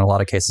 in a lot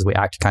of cases, we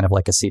act kind of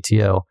like a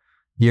CTO,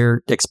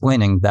 you're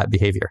explaining that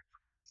behavior.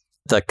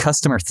 The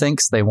customer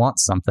thinks they want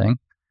something,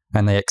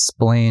 and they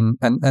explain,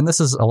 and this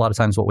is a lot of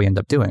times what we end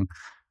up doing.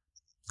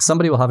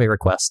 Somebody will have a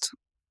request.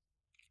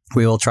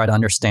 We will try to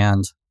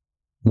understand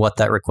what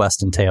that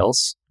request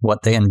entails,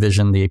 what they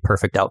envision the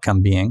perfect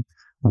outcome being,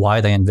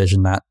 why they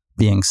envision that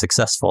being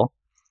successful.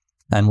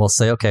 And we'll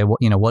say, okay, well,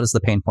 what is the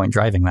pain point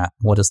driving that?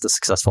 What is the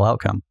successful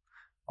outcome?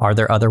 Are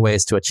there other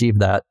ways to achieve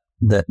that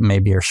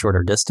maybe are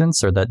shorter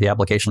distance, or that the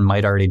application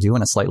might already do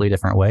in a slightly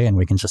different way, and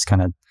we can just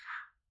kind of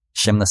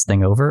shim this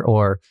thing over?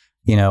 Or,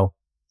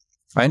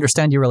 I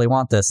understand you really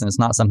want this and it's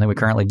not something we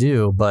currently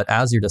do, but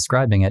as you're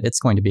describing it,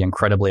 it's going to be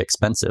incredibly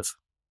expensive.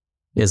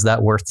 Is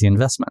that worth the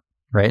investment?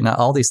 Right? Now,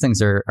 all these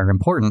things are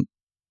important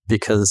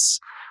because,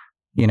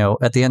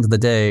 at the end of the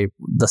day,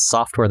 the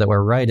software that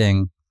we're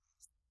writing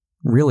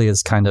really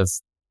is kind of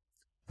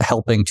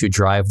helping to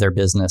drive their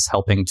business,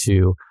 helping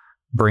to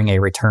bring a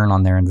return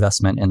on their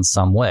investment in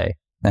some way.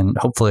 And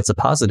hopefully it's a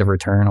positive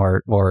return,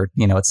 or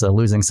it's a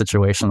losing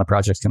situation. The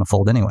project's going to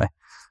fold anyway.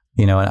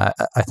 And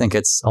I think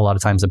it's a lot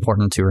of times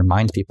important to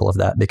remind people of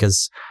that,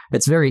 because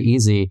it's very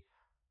easy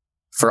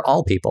for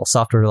all people,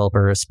 software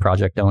developers,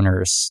 project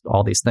owners,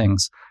 all these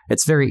things.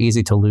 It's very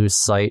easy to lose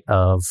sight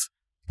of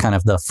kind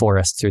of the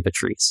forest through the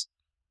trees.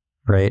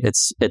 Right.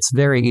 It's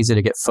very easy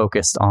to get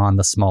focused on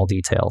the small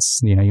details.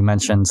 You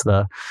mentioned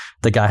the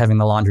guy having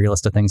the laundry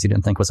list of things he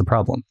didn't think was a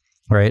problem.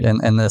 Right.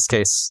 And in this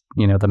case,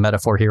 the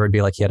metaphor here would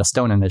be like he had a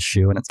stone in his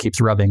shoe and it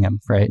keeps rubbing him.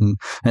 Right. And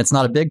it's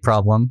not a big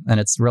problem and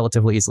it's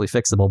relatively easily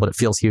fixable, but it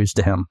feels huge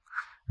to him.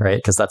 Right.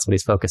 Because that's what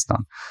he's focused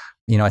on.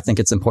 I think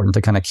it's important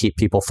to kind of keep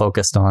people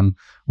focused on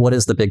what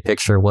is the big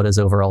picture? What is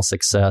overall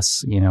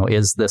success?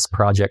 Is this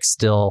project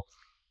still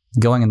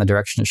going in the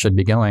direction it should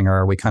be going, or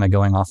are we kind of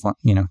going off on,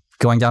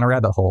 going down a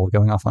rabbit hole,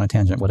 going off on a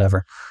tangent,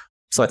 whatever.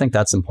 So I think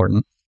that's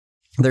important.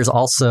 There's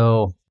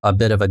also a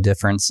bit of a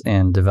difference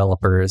in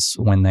developers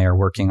when they are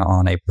working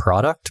on a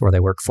product or they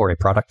work for a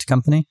product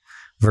company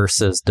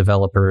versus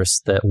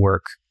developers that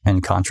work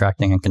in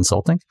contracting and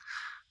consulting.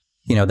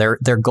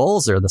 Their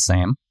goals are the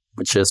same,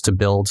 which is to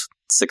build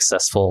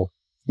successful,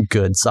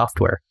 good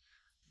software.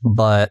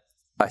 But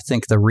I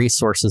think the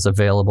resources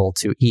available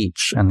to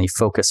each and the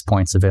focus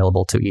points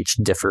available to each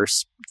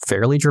differs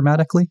fairly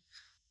dramatically.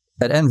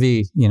 At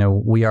NV,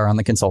 we are on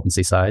the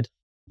consultancy side,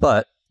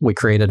 but we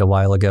created a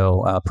while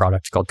ago a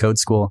product called Code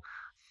School.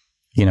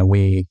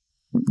 We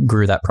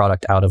grew that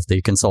product out of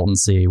the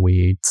consultancy.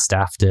 We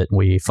staffed it.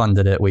 We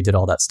funded it. We did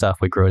all that stuff.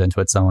 We grew it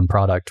into its own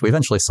product. We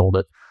eventually sold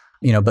it,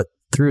 but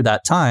through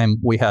that time,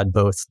 we had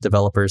both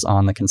developers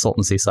on the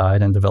consultancy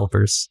side and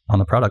developers on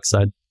the product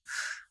side.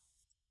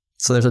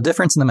 So there's a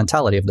difference in the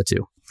mentality of the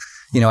two.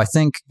 I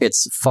think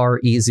it's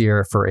far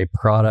easier for a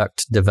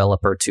product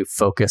developer to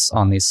focus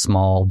on these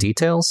small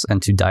details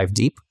and to dive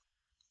deep,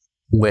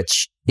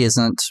 which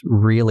isn't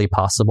really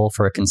possible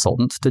for a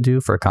consultant to do,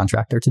 for a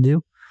contractor to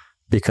do,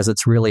 because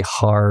it's really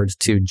hard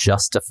to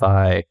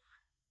justify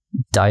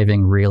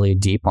diving really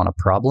deep on a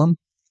problem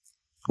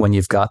when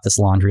you've got this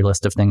laundry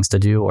list of things to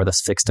do or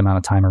this fixed amount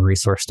of time or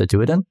resource to do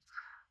it in.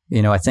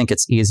 I think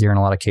it's easier in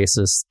a lot of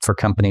cases for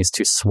companies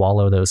to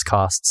swallow those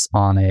costs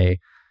on a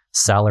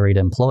salaried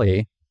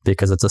employee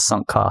because it's a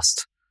sunk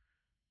cost.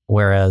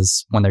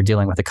 Whereas when they're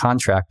dealing with a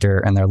contractor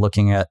and they're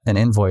looking at an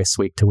invoice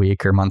week to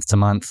week or month to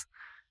month,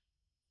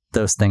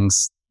 those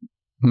things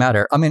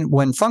matter. I mean,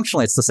 when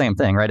functionally it's the same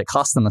thing, right? It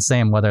costs them the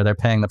same whether they're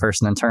paying the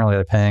person internally or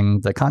they're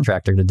paying the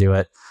contractor to do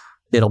it.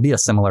 It'll be a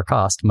similar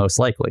cost, most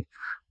likely.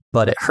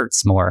 But it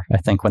hurts more, I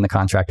think, when the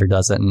contractor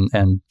does it.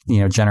 And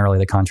generally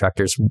the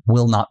contractors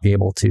will not be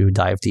able to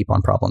dive deep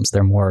on problems.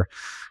 They're more,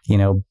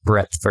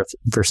 breadth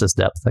versus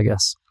depth, I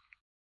guess.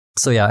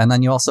 So yeah, and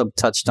then you also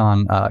touched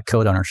on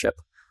code ownership.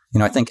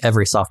 I think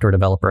every software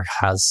developer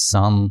has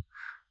some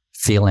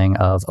feeling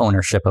of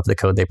ownership of the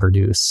code they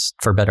produce,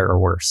 for better or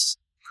worse.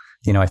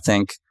 I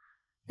think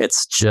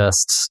it's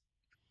just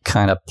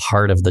kind of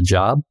part of the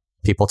job.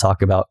 People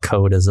talk about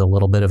code as a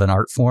little bit of an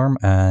art form.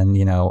 And,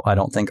 I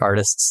don't think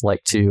artists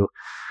like to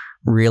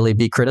really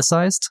be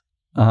criticized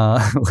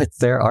with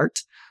their art.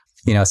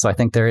 So I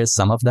think there is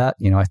some of that.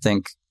 I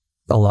think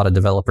a lot of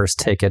developers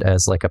take it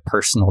as like a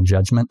personal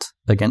judgment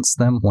against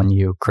them when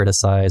you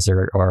criticize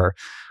or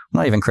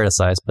not even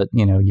criticize, but,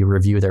 you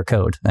review their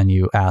code and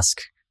you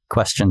ask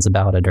questions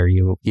about it, or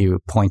you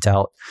point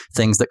out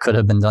things that could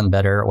have been done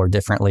better or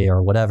differently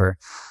or whatever.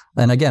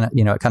 And again,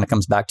 it kind of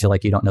comes back to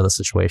like, you don't know the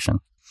situation.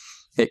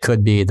 It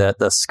could be that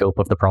the scope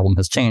of the problem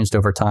has changed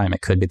over time. It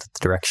could be that the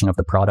direction of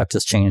the product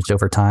has changed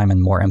over time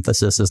and more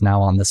emphasis is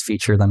now on this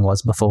feature than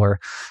was before.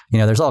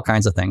 There's all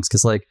kinds of things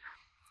because like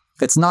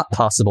it's not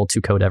possible to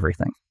code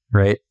everything,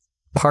 right?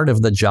 Part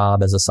of the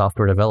job as a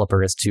software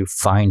developer is to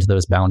find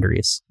those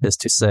boundaries, is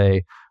to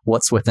say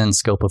what's within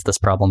scope of this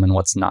problem and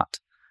what's not.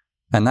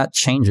 And that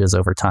changes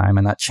over time,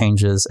 and that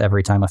changes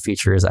every time a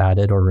feature is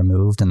added or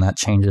removed, and that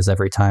changes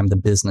every time the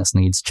business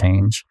needs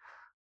change.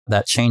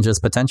 That changes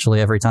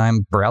potentially every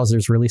time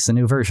browsers release a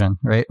new version,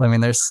 right? I mean,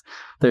 there's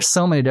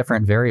so many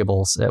different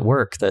variables at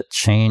work that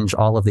change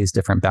all of these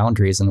different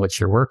boundaries in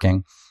which you're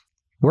working.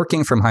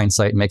 Working from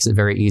hindsight makes it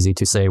very easy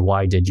to say,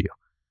 why did you?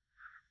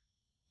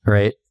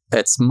 Right?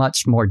 It's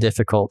much more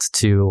difficult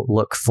to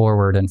look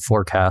forward and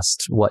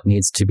forecast what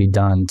needs to be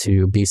done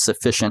to be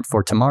sufficient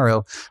for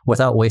tomorrow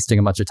without wasting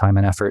a bunch of time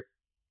and effort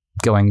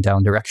going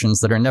down directions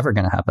that are never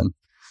going to happen,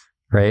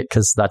 right?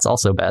 Because that's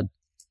also bad.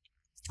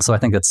 So I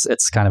think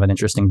it's kind of an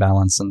interesting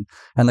balance.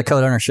 And the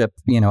code ownership,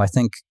 I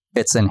think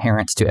it's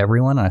inherent to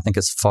everyone. And I think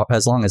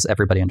as long as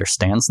everybody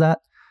understands that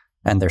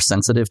and they're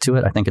sensitive to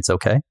it, I think it's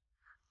okay.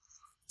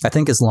 I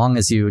think as long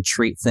as you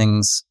treat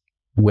things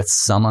with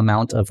some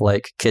amount of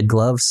like kid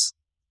gloves,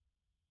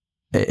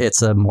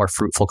 it's a more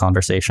fruitful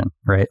conversation,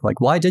 right?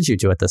 Like, why did you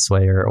do it this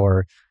way?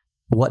 Or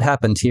what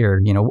happened here?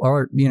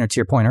 To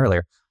your point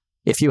earlier,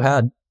 if you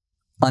had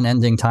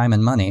unending time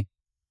and money,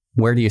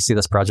 where do you see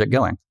this project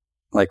going?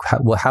 Like,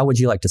 how would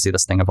you like to see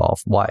this thing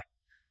evolve? Why?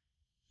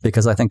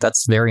 Because I think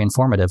that's very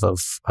informative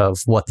of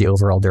what the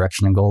overall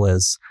direction and goal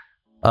is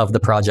of the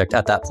project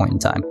at that point in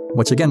time,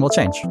 which again will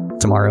change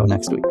tomorrow,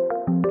 next week.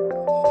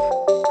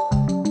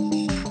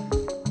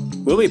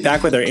 We'll be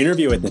back with our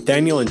interview with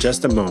Nathaniel in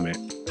just a moment.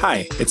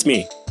 Hi, it's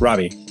me,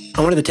 Robbie.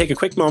 I wanted to take a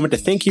quick moment to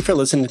thank you for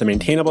listening to the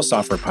Maintainable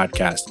Software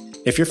Podcast.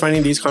 If you're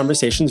finding these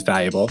conversations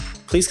valuable,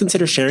 please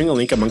consider sharing a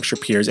link amongst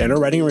your peers and or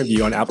writing a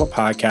review on Apple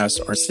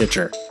Podcasts or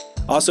Stitcher.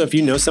 Also, if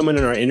you know someone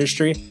in our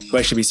industry who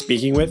I should be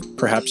speaking with,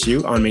 perhaps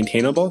you, on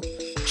Maintainable,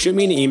 shoot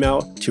me an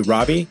email to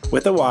Robbie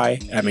with a Y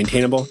at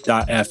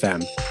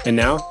maintainable.fm. And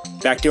now,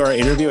 back to our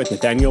interview with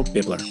Nathaniel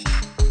Bibler.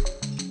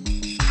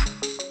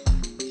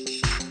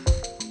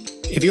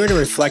 If you were to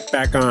reflect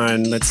back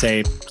on, let's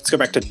go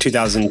back to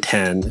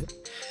 2010,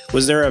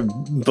 was there a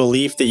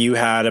belief that you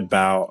had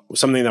about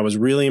something that was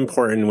really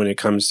important when it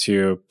comes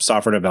to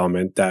software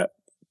development that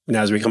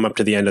as we come up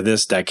to the end of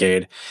this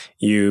decade,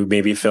 you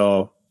maybe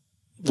feel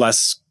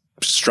less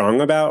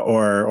strong about,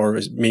 or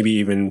maybe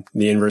even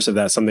the inverse of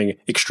that, something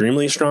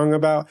extremely strong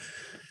about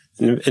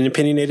and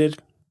opinionated?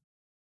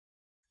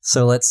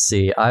 So let's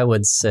see. I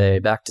would say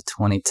back to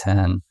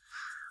 2010.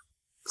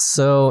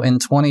 So in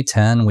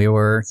 2010, we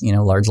were,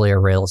 largely a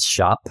Rails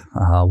shop.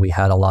 We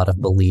had a lot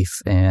of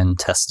belief in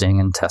testing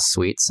and test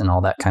suites and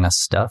all that kind of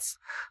stuff.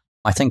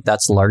 I think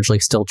that's largely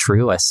still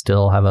true. I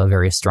still have a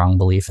very strong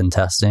belief in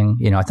testing.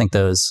 I think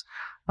those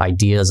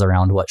ideas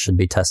around what should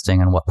be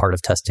testing and what part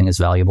of testing is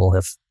valuable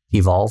have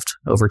evolved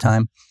over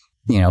time.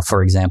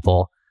 For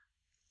example,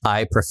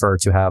 I prefer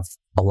to have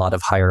a lot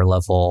of higher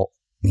level,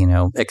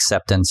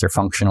 acceptance or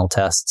functional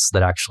tests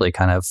that actually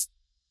kind of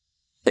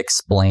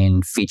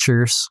explain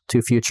features to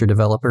future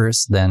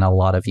developers than a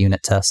lot of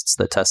unit tests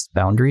that test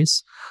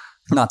boundaries.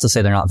 Not to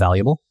say they're not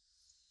valuable,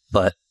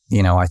 but,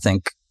 I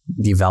think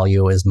the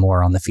value is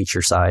more on the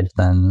feature side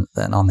than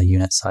on the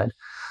unit side.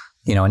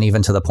 And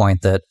even to the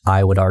point that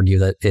I would argue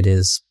that it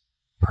is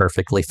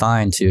perfectly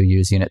fine to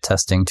use unit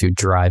testing to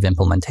drive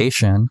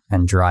implementation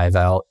and drive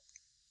out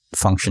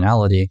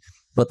functionality,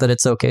 but that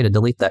it's okay to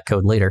delete that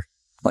code later.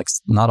 Like,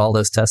 not all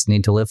those tests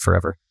need to live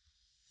forever.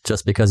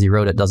 Just because you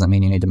wrote it doesn't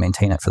mean you need to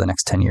maintain it for the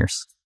next 10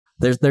 years.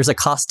 there's a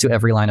cost to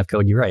every line of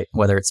code you write,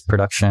 whether it's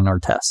production or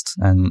test.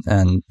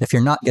 And if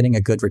you're not getting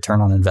a good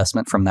return on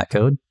investment from that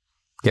code,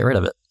 get rid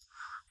of it.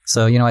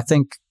 So, I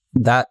think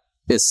that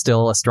is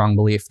still a strong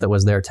belief that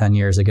was there 10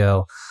 years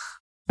ago.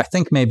 I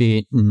think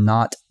maybe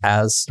not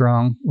as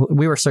strong.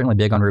 We were certainly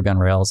big on Ruby on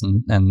Rails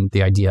and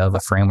the idea of a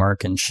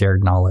framework and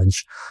shared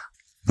knowledge.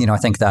 I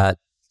think that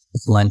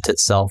lent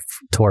itself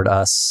toward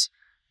us,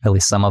 at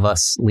least some of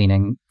us,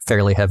 leaning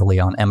fairly heavily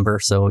on Ember.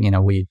 So,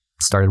 we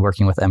started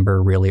working with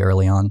Ember really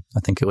early on. I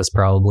think it was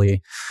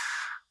probably,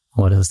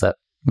 what is that?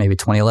 Maybe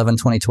 2011,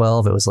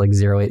 2012. It was like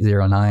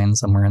 0809,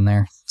 somewhere in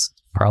there. It's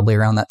probably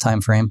around that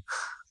time frame.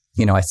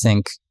 I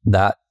think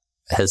that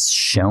has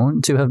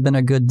shown to have been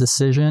a good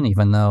decision,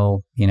 even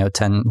though,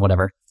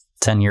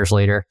 10 years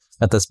later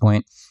at this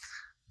point,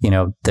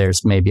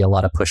 there's maybe a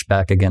lot of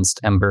pushback against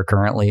Ember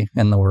currently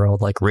in the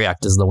world, like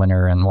React is the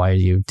winner and why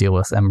do you deal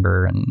with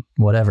Ember and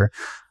whatever.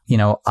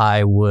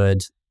 I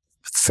would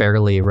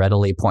fairly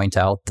readily point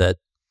out that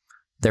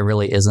there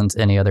really isn't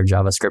any other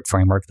JavaScript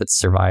framework that's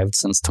survived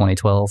since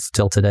 2012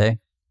 till today.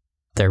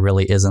 There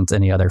really isn't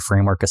any other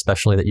framework,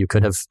 especially that you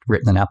could have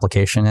written an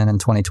application in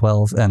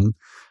 2012 and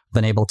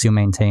been able to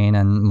maintain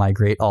and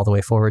migrate all the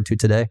way forward to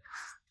today.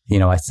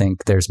 I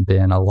think there's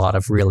been a lot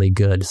of really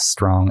good,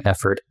 strong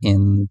effort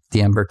in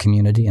the Ember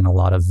community and a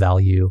lot of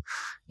value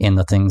in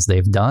the things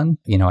they've done.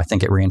 I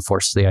think it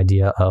reinforced the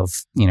idea of,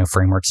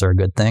 frameworks are a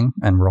good thing,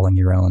 and rolling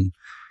your own,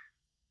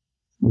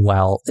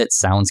 while it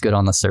sounds good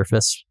on the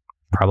surface,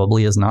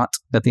 probably is not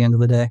at the end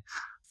of the day.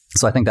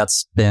 So I think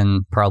that's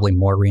been probably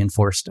more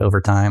reinforced over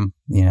time,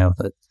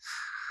 that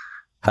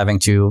having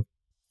to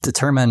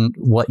determine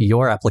what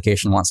your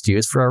application wants to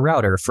use for a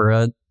router, for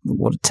a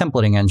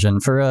templating engine,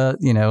 for a,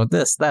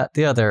 this, that,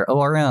 the other,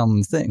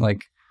 ORM thing,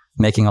 like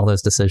making all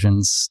those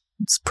decisions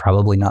is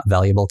probably not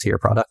valuable to your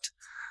product.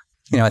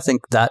 I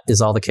think that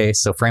is all the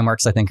case. So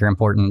frameworks, I think, are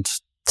important.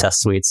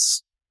 Test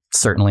suites,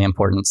 certainly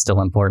important,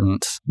 still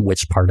important.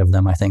 Which part of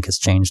them, I think, has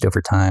changed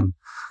over time.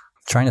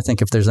 I'm trying to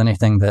think if there's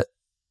anything that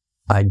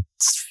I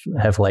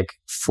have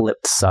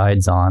flipped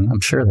sides on.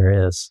 I'm sure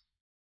there is.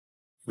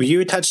 Well,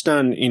 you touched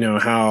on,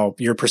 how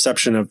your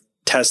perception of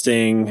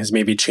testing has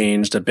maybe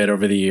changed a bit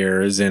over the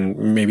years and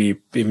maybe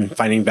even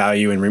finding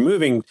value in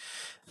removing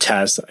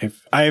tests.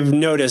 I've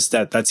noticed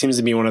that seems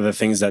to be one of the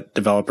things that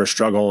developers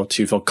struggle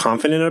to feel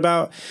confident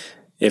about.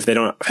 If they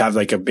don't have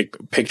a big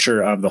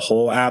picture of the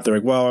whole app, they're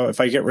like, well, if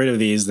I get rid of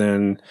these,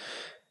 then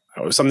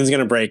something's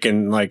going to break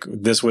and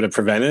this would have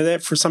prevented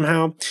it for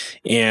somehow.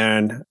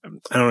 And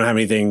I don't have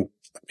any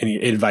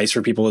advice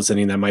for people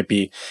listening that might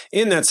be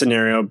in that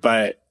scenario,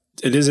 but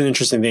it is an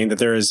interesting thing that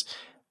there is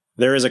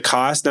a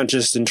cost, not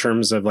just in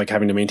terms of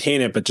having to maintain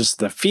it, but just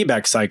the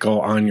feedback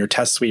cycle on your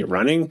test suite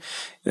running.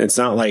 And it's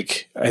not I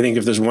think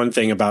if there's one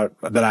thing about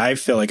that I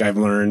feel like I've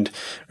learned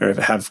or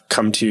have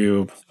come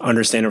to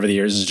understand over the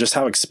years is just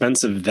how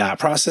expensive that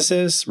process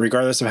is,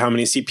 regardless of how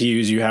many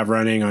CPUs you have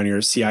running on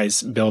your CI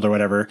build or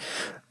whatever.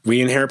 We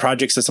inherit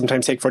projects that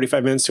sometimes take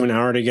 45 minutes to an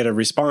hour to get a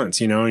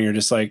response, and you're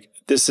just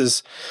this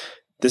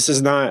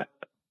is not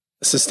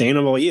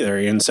sustainable either.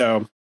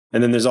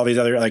 And then there's all these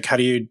other, how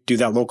do you do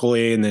that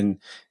locally? And then,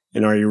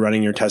 are you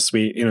running your test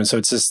suite? So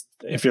it's just,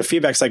 if your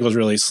feedback cycle is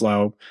really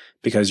slow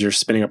because you're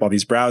spinning up all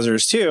these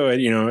browsers too,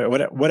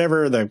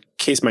 whatever the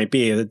case might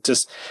be, it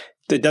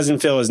doesn't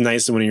feel as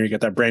nice when you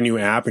get that brand new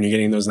app and you're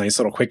getting those nice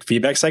little quick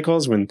feedback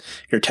cycles when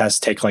your tests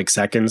take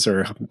seconds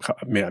or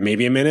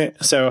maybe a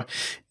minute. So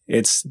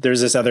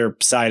there's this other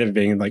side of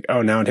being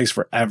now it takes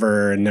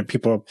forever. And then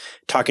people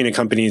talking to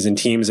companies and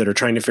teams that are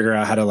trying to figure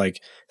out how to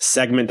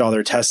segment all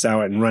their tests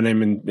out and run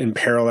them in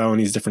parallel in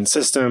these different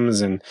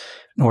systems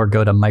or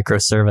go to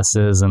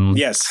microservices and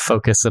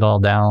focus it all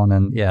down.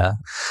 And yeah.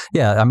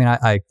 I mean,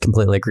 I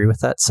completely agree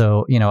with that.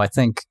 So, I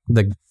think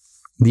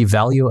the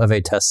value of a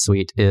test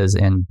suite is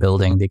in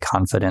building the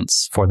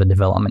confidence for the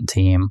development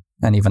team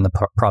and even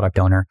the product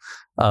owner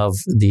of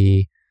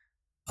the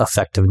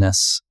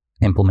effectiveness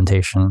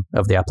implementation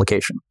of the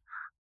application.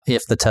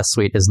 If the test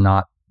suite is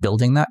not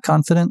building that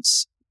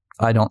confidence,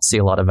 I don't see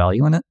a lot of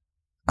value in it.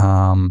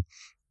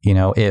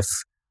 If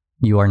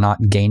you are not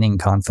gaining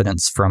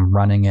confidence from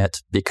running it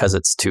because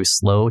it's too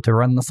slow to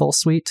run the full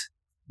suite,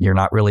 you're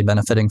not really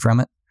benefiting from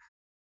it.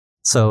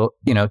 So,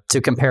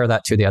 to compare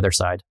that to the other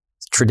side,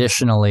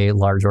 traditionally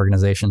large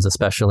organizations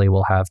especially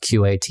will have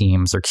QA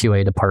teams or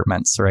QA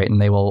departments, right? And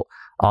they will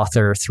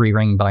author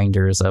 3-ring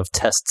binders of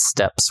test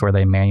steps where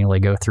they manually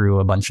go through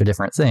a bunch of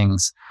different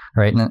things,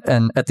 right?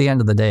 And at the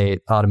end of the day,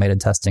 automated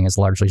testing is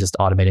largely just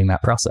automating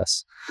that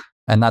process.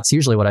 And that's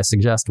usually what I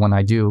suggest when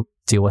I do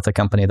deal with a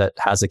company that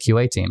has a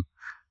QA team.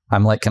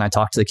 I'm like, can I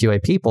talk to the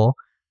QA people,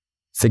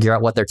 figure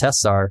out what their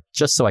tests are,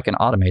 just so I can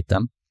automate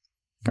them,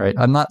 right?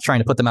 I'm not trying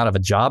to put them out of a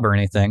job or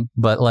anything,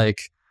 but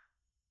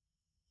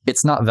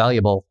it's not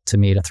valuable to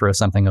me to throw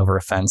something over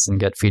a fence and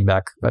get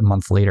feedback a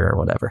month later or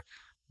whatever.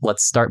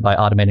 Let's start by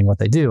automating what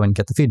they do and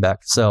get the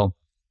feedback. So,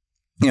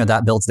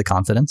 that builds the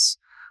confidence.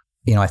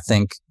 I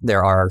think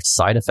there are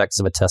side effects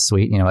of a test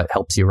suite. It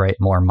helps you write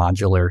more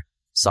modular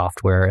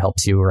software. It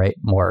helps you write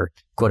more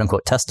quote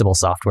unquote testable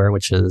software,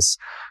 which is,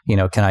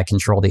 can I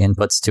control the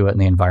inputs to it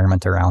and the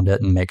environment around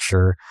it and make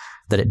sure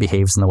that it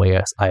behaves in the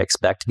way I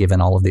expect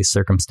given all of these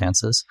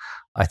circumstances.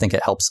 I think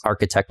it helps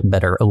architect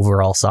better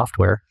overall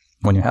software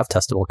when you have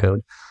testable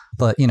code.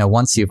 But,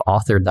 once you've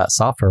authored that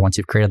software, once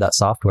you've created that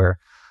software,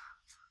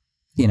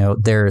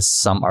 there's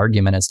some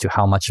argument as to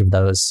how much of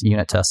those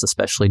unit tests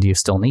especially do you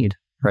still need,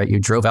 right? You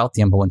drove out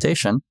the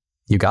implementation,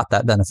 you got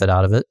that benefit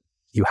out of it,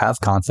 you have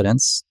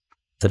confidence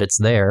that it's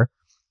there.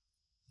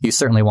 You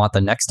certainly want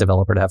the next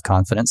developer to have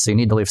confidence, so you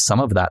need to leave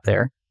some of that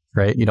there,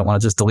 right? You don't want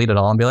to just delete it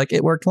all and be like,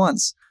 it worked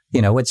once,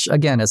 which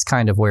again is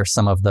kind of where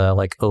some of the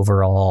like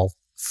overall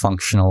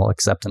functional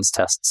acceptance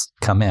tests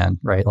come in,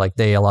 right? Like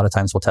they a lot of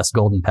times will test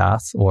golden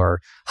path or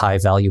high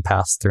value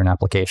paths through an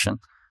application.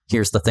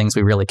 Here's the things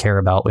we really care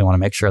about. We want to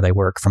make sure they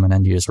work from an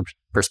end user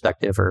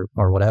perspective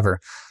or whatever.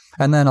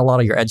 And then a lot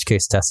of your edge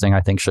case testing,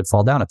 I think, should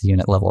fall down at the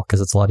unit level because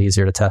it's a lot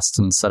easier to test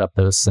and set up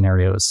those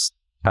scenarios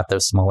at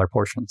those smaller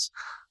portions.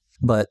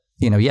 But,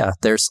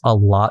 there's a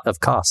lot of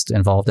cost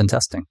involved in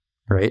testing,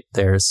 right?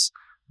 There's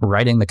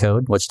writing the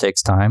code, which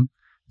takes time.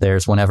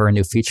 There's whenever a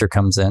new feature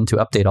comes in to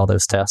update all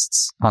those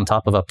tests on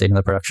top of updating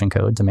the production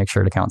code to make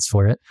sure it accounts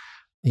for it.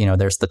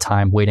 There's the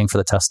time waiting for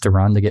the test to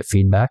run to get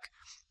feedback.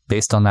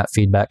 Based on that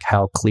feedback,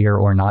 how clear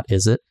or not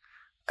is it?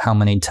 How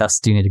many tests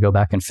do you need to go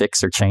back and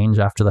fix or change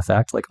after the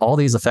fact? Like all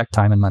these affect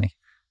time and money,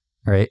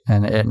 right?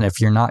 And if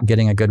you're not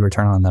getting a good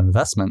return on that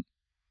investment,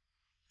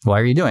 why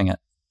are you doing it?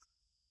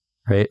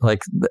 Right?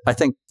 Like I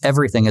think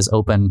everything is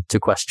open to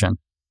question,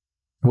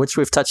 which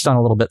we've touched on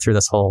a little bit through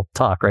this whole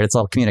talk, right? It's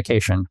all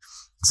communication.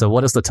 So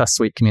what is the test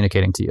suite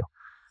communicating to you?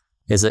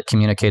 Is it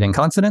communicating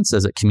confidence?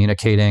 Is it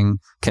communicating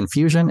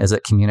confusion? Is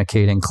it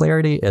communicating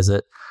clarity? Is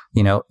it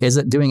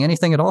doing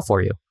anything at all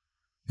for you?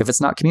 If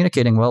it's not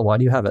communicating well, why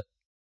do you have it?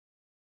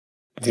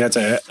 I think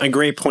that's a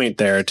great point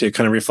there to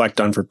kind of reflect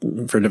on for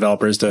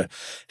developers to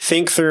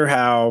think through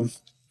how,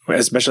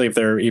 especially if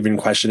they're even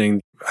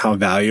questioning how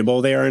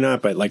valuable they are or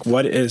not, but like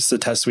what is the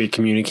test suite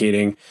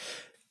communicating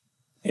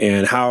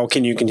and how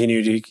can you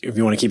continue to, if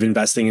you want to keep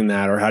investing in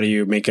that, or how do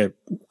you make it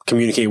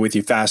communicate with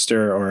you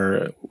faster,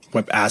 or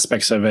what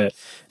aspects of it,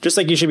 just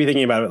like you should be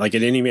thinking about it like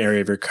in any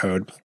area of your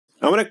code.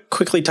 I want to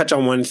quickly touch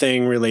on one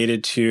thing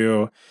related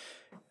to,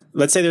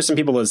 let's say there's some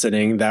people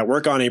listening that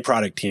work on a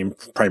product team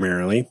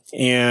primarily,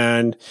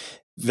 and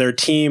their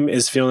team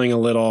is feeling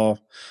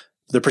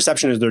the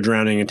perception is they're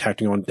drowning in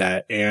technical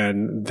debt,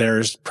 and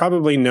there's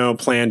probably no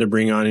plan to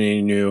bring on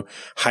any new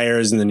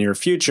hires in the near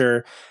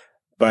future,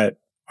 but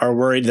are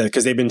worried that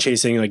because they've been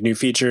chasing like new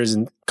features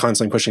and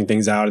constantly pushing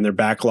things out and their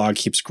backlog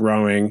keeps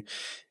growing,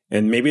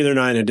 and maybe they're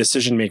not in a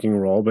decision-making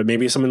role, but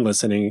maybe someone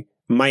listening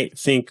might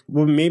think,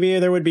 well, maybe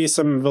there would be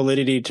some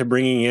validity to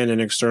bringing in an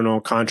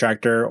external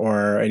contractor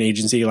or an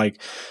agency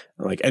like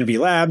NV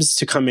Labs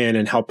to come in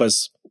and help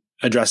us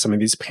address some of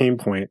these pain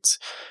points.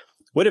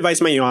 What advice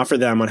might you offer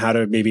them on how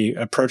to maybe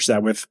approach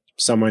that with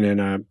someone in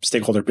a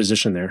stakeholder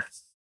position there?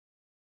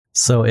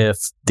 So if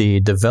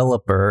the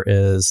developer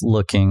is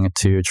looking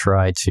to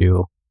try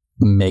to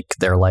make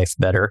their life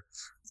better,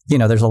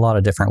 there's a lot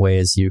of different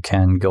ways you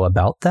can go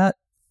about that.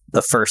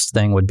 The first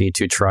thing would be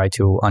to try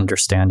to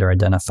understand or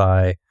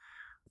identify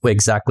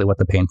exactly what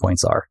the pain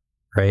points are,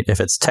 right? If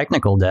it's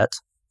technical debt,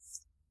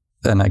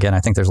 and again,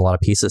 I think there's a lot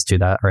of pieces to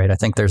that, right? I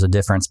think there's a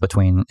difference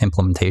between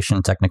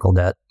implementation technical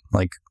debt,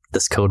 like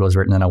this code was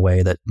written in a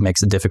way that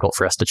makes it difficult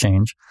for us to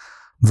change,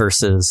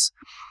 versus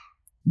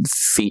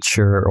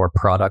feature or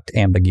product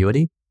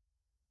ambiguity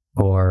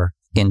or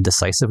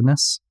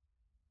indecisiveness.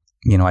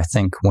 I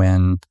think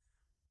when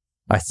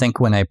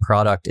a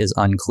product is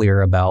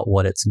unclear about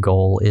what its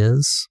goal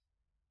is,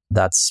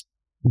 that's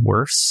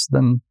worse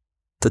than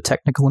the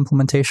technical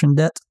implementation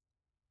debt.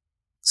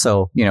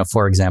 So,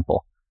 for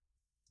example,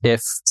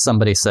 if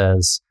somebody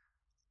says,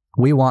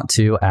 we want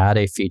to add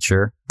a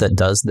feature that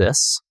does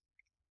this,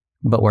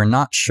 but we're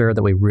not sure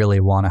that we really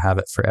want to have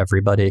it for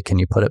everybody, can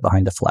you put it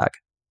behind a flag?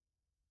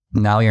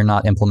 Now you're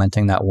not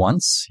implementing that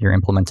once, you're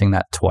implementing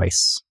that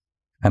twice,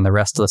 and the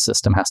rest of the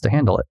system has to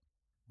handle it,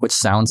 which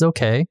sounds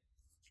okay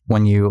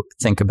when you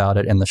think about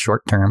it in the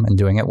short term and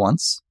doing it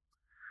once.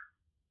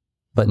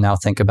 But now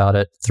think about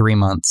it 3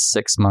 months,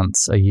 6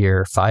 months, a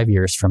year, 5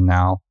 years from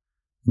now,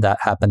 that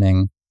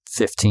happening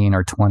 15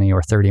 or 20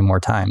 or 30 more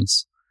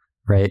times,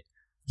 right?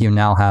 You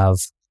now have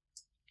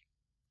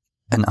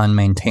an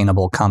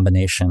unmaintainable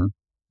combination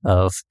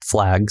of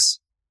flags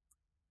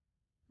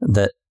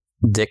that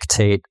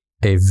dictate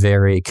a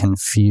very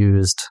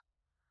confused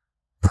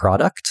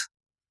product,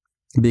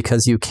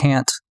 because you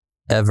can't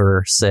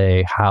ever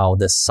say how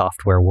this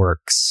software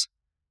works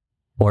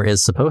or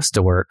is supposed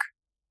to work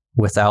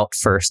without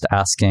first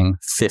asking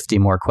 50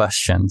 more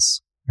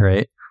questions,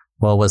 right?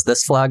 Well, was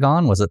this flag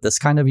on? Was it this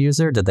kind of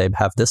user? Did they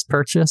have this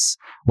purchase?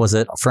 Was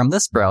it from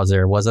this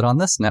browser? Was it on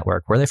this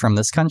network? Were they from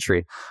this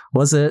country?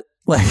 Was it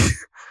like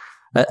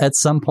at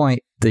some point,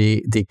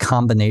 the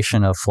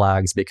combination of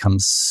flags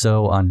becomes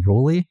so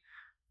unruly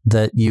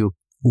that you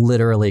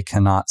literally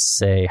cannot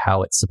say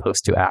how it's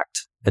supposed to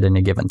act at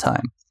any given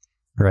time,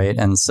 right?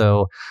 And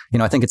so,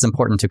 I think it's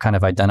important to kind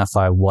of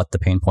identify what the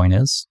pain point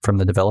is from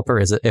the developer.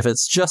 If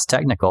it's just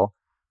technical,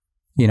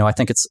 I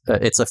think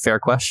it's a fair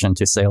question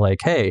to say like,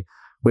 hey,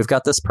 we've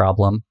got this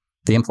problem.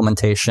 The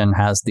implementation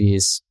has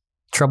these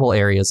trouble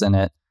areas in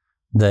it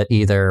that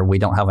either we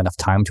don't have enough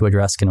time to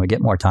address. Can we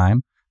get more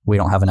time? We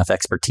don't have enough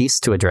expertise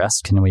to address.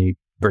 Can we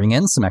bring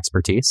in some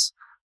expertise?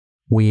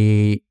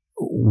 We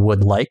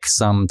would like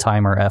some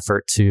time or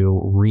effort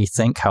to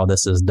rethink how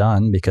this is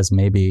done, because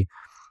maybe,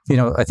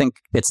 I think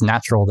it's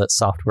natural that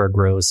software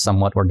grows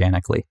somewhat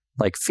organically.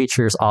 Like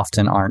features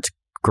often aren't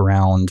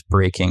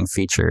groundbreaking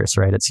features,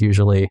 right? It's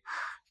usually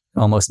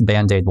almost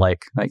Band-Aid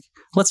like,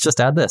 let's just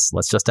add this,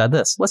 let's just add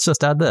this, let's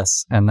just add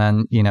this. And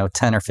then,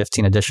 10 or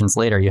 15 additions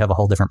later, you have a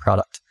whole different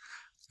product,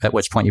 at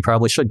which point you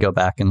probably should go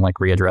back and like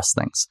readdress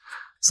things.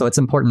 So it's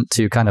important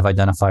to kind of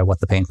identify what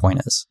the pain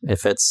point is.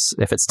 If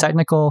it's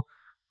technical,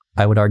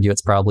 I would argue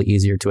it's probably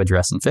easier to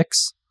address and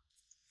fix.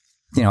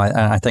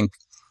 I think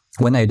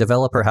when a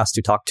developer has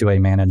to talk to a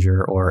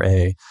manager or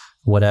a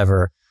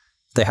whatever,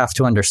 they have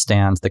to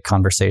understand the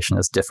conversation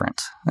is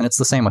different. And it's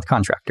the same with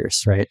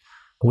contractors, right?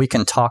 We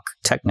can talk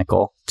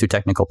technical to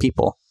technical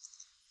people,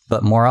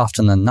 but more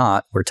often than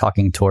not, we're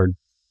talking toward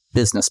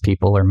business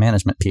people or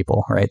management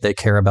people, right? They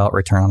care about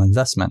return on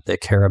investment. They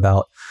care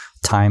about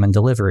time and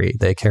delivery.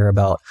 They care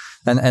about,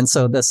 and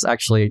so this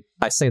actually,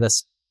 I say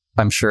this,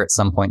 I'm sure at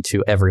some point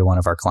to every one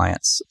of our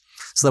clients.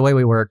 So the way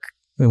we work,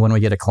 when we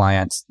get a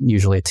client,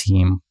 usually a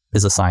team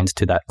is assigned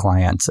to that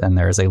client and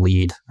there's a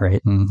lead,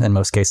 right? And in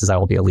most cases, I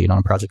will be a lead on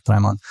a project that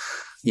I'm on.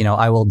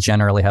 I will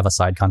generally have a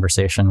side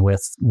conversation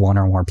with one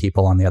or more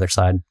people on the other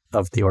side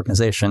of the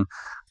organization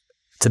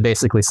to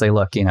basically say,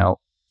 look,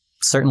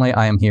 certainly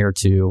I am here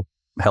to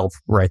help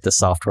write this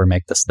software,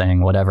 make this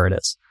thing, whatever it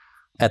is.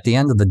 At the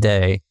end of the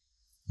day,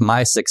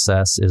 my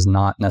success is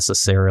not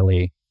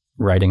necessarily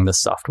writing this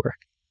software.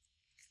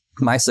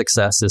 My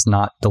success is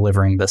not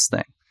delivering this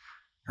thing,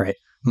 right?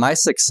 My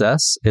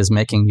success is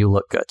making you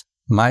look good.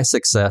 My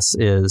success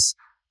is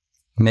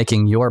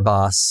making your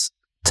boss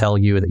tell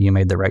you that you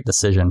made the right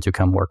decision to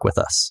come work with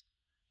us,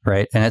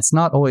 right? And it's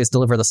not always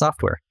deliver the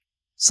software.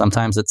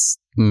 Sometimes it's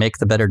make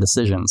the better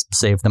decisions,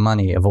 save the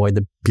money, avoid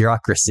the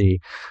bureaucracy.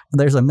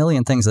 There's a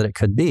million things that it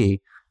could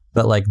be,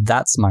 but like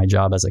that's my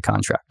job as a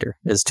contractor,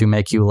 is to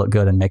make you look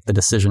good and make the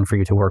decision for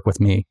you to work with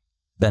me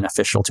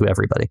beneficial to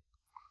everybody.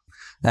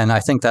 And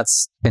I think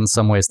that's in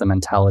some ways the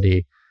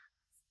mentality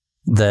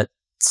that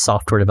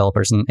software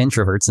developers and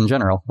introverts in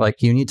general,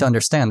 like you need to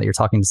understand that you're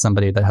talking to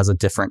somebody that has a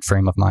different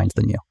frame of mind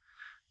than you.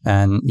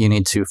 And you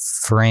need to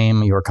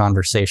frame your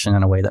conversation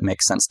in a way that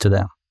makes sense to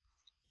them.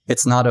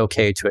 It's not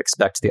okay to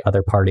expect the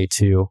other party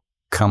to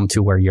come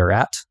to where you're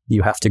at.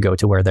 You have to go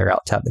to where they're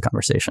at to have the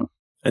conversation.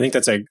 I think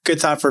that's a good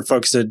thought for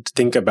folks to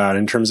think about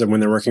in terms of when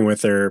they're working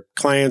with their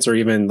clients or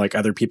even like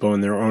other people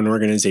in their own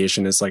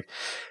organization. Is like,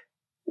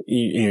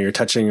 you're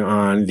touching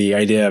on the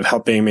idea of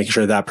helping make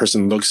sure that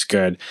person looks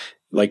good,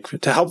 like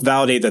to help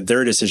validate that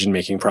their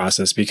decision-making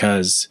process,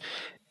 because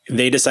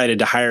they decided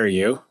to hire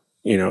you,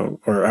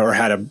 or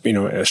had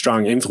a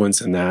strong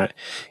influence in that.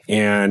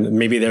 And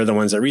maybe they're the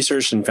ones that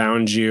researched and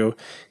found you,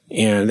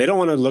 and they don't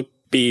want to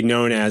be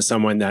known as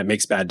someone that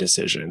makes bad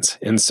decisions.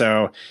 And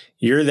so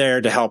you're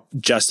there to help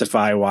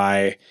justify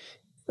why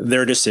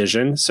their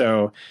decision.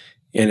 So,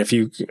 and if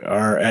you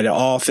are at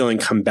all feeling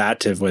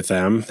combative with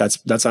them,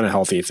 that's not a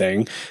healthy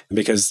thing,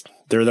 because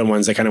they're the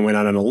ones that kind of went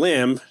out on a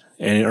limb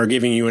and are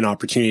giving you an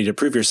opportunity to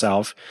prove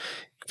yourself,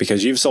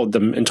 because you've sold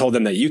them and told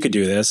them that you could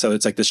do this. So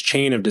it's like this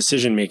chain of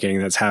decision making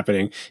that's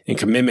happening and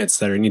commitments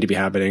that need to be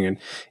happening.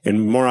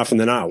 And more often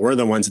than not, we're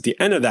the ones at the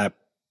end of that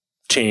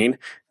chain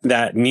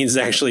that needs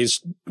to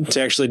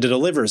actually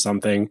deliver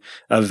something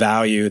of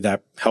value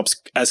that helps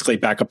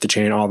escalate back up the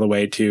chain all the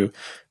way to,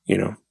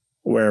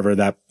 wherever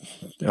that,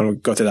 I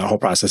don't go through that whole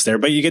process there,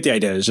 but you get the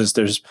idea. It's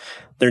just,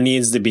 there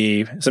needs to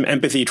be some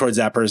empathy towards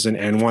that person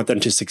and want them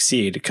to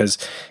succeed, because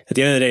at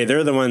the end of the day,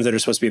 they're the ones that are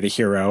supposed to be the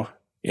hero.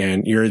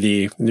 And you're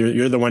the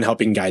one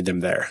helping guide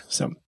them there.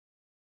 So,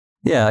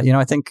 yeah,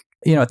 I think,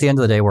 at the end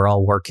of the day, we're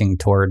all working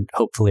toward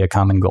hopefully a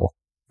common goal,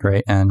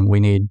 right? And we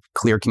need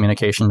clear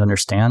communication to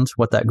understand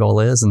what that goal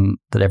is and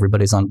that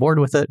everybody's on board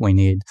with it. We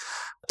need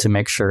to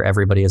make sure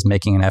everybody is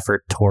making an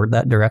effort toward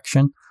that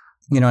direction.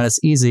 And it's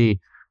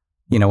easy,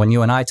 when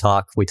you and I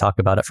talk, we talk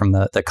about it from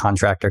the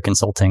contractor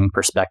consulting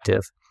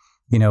perspective.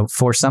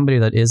 For somebody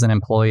that is an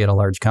employee at a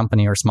large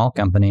company or small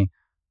company,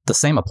 the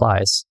same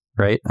applies,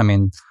 right? I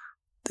mean,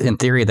 in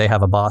theory, they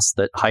have a boss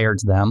that hired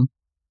them.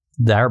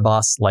 Their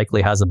boss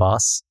likely has a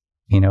boss.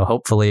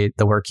 Hopefully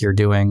the work you're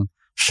doing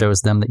shows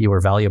them that you are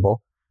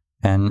valuable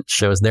and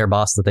shows their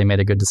boss that they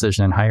made a good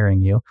decision in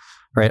hiring you,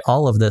 right?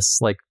 All of this,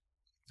 like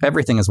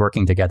everything is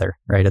working together,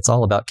 right? It's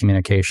all about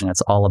communication.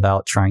 It's all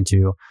about trying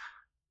to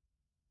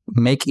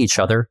make each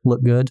other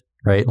look good,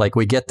 right? Like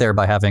we get there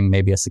by having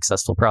maybe a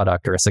successful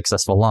product or a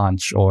successful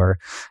launch or,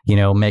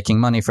 making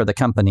money for the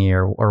company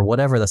or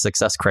whatever the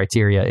success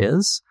criteria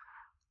is.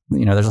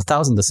 There's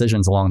 1,000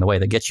 decisions along the way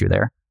that get you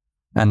there.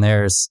 And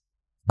there's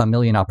a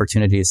million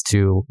opportunities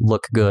to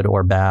look good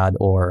or bad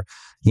or,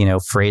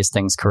 phrase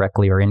things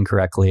correctly or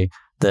incorrectly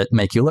that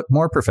make you look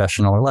more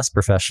professional or less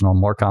professional,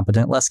 more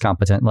competent, less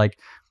competent. Like,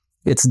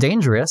 it's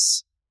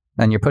dangerous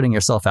and you're putting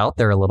yourself out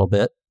there a little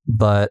bit,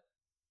 but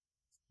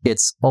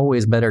it's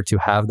always better to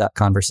have that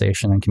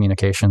conversation and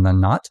communication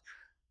than not.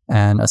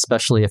 And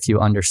especially if you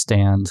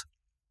understand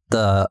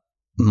the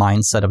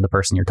mindset of the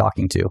person you're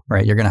talking to,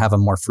 right? You're going to have a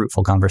more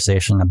fruitful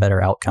conversation, a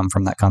better outcome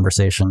from that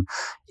conversation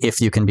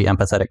if you can be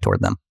empathetic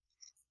toward them.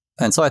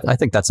 And so I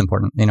think that's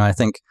important. I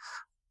think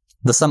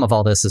the sum of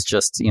all this is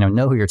just,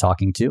 know who you're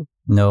talking to,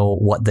 know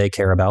what they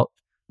care about,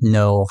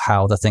 know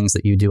how the things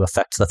that you do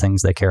affect the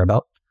things they care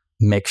about,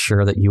 make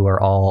sure that you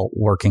are all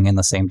working in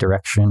the same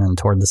direction and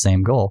toward the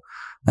same goal.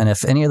 And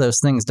if any of those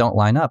things don't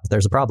line up,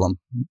 there's a problem.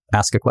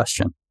 Ask a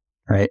question,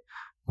 right?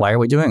 Why are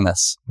we doing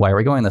this? Why are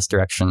we going this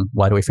direction?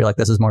 Why do we feel like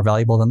this is more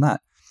valuable than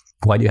that?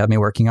 Why do you have me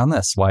working on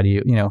this? Why do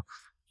you,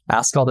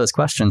 ask all those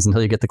questions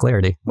until you get the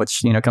clarity,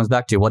 which, comes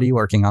back to what are you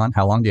working on?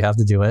 How long do you have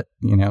to do it?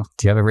 Do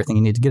you have everything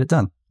you need to get it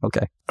done?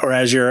 Okay. Or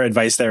as your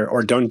advice there,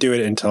 or don't do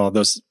it until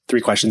those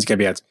 3 questions can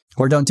be answered.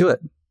 Or don't do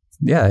it.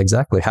 Yeah,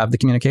 exactly. Have the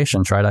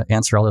communication. Try to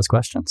answer all those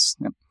questions.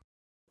 Yep.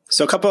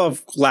 So a couple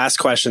of last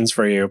questions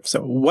for you.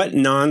 So what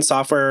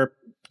non-software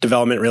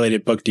development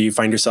related book do you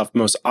find yourself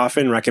most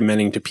often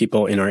recommending to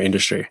people in our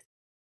industry?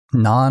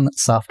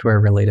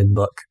 Non-software related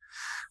book.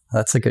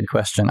 That's a good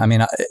question. I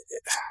mean,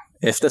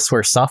 if this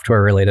were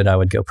software related, I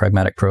would go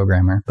Pragmatic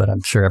Programmer, but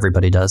I'm sure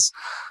everybody does.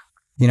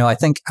 I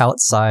think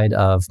outside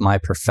of my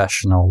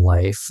professional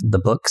life, the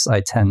books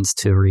I tend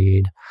to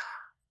read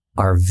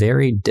are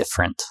very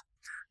different.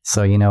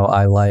 So,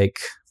 I like,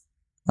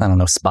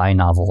 spy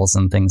novels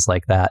and things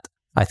like that.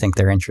 I think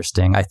they're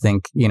interesting. I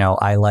think,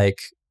 I like,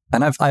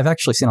 and I've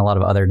actually seen a lot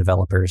of other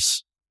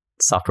developers,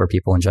 software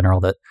people in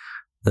general that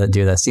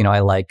do this. I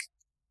like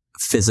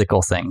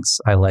physical things.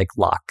 I like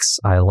locks.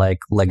 I like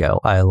Lego.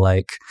 I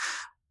like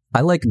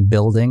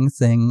building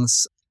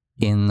things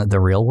in the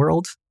real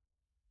world.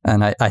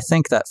 And I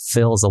think that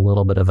fills a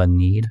little bit of a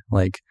need.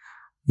 Like,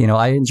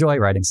 I enjoy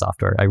writing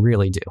software. I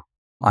really do.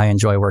 I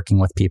enjoy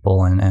working with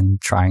people and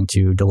trying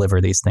to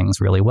deliver these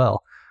things really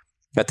well.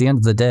 At the end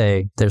of the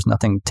day, there's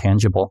nothing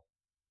tangible.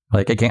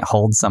 Like, I can't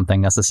hold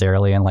something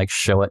necessarily and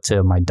show it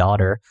to my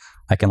daughter.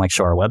 I can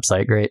show her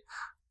website, great.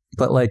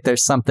 But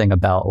there's something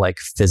about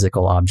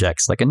physical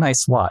objects, like a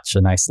nice watch,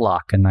 a nice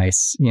lock, a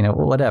nice,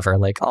 whatever,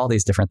 all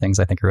these different things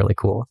I think are really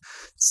cool.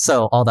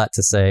 So all that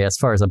to say, as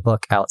far as a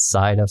book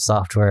outside of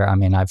software, I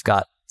mean, I've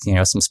got,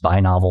 some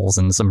spy novels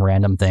and some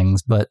random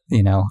things, but,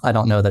 I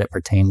don't know that it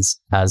pertains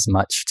as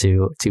much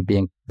to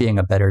being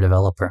a better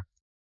developer.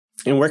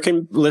 And where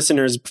can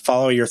listeners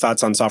follow your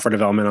thoughts on software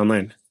development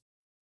online?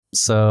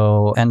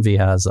 So Envy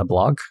has a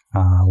blog.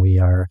 We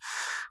are,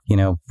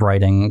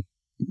 writing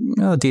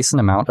a decent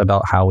amount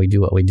about how we do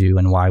what we do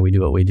and why we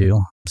do what we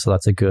do. So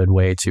that's a good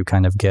way to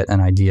kind of get an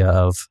idea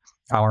of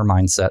our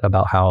mindset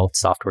about how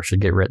software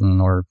should get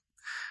written or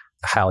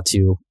how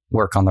to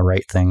work on the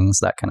right things,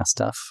 that kind of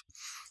stuff.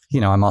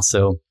 I'm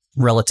also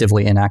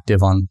relatively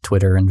inactive on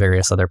Twitter and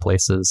various other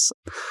places.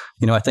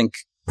 I think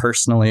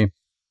personally,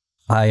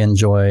 I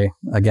enjoy,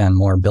 again,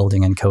 more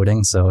building and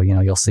coding. So,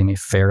 you'll see me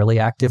fairly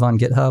active on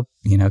GitHub,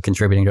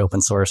 contributing to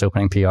open source,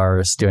 opening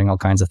PRs, doing all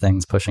kinds of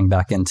things, pushing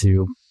back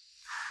into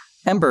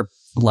Ember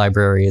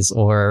libraries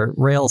or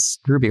Rails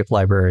Ruby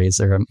libraries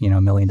or,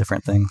 a million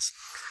different things.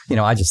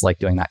 I just like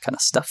doing that kind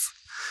of stuff.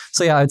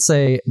 So yeah, I'd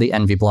say the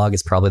Envy blog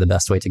is probably the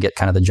best way to get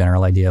kind of the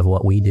general idea of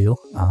what we do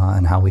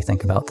and how we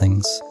think about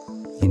things.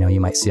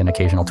 You might see an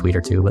occasional tweet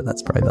or two, but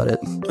that's probably about it.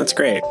 That's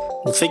great.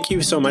 Well, thank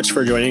you so much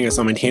for joining us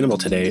on Maintainable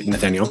today,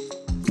 Nathaniel.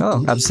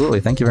 Oh, absolutely.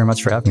 Thank you very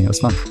much for having me. It was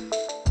fun.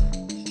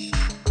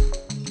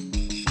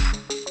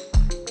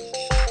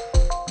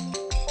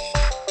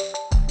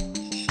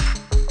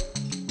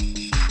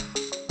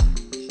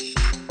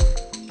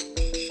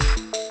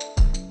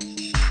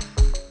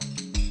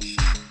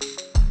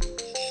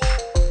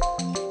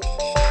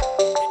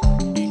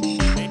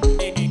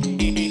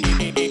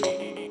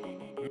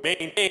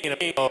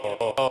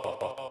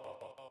 Maintainable.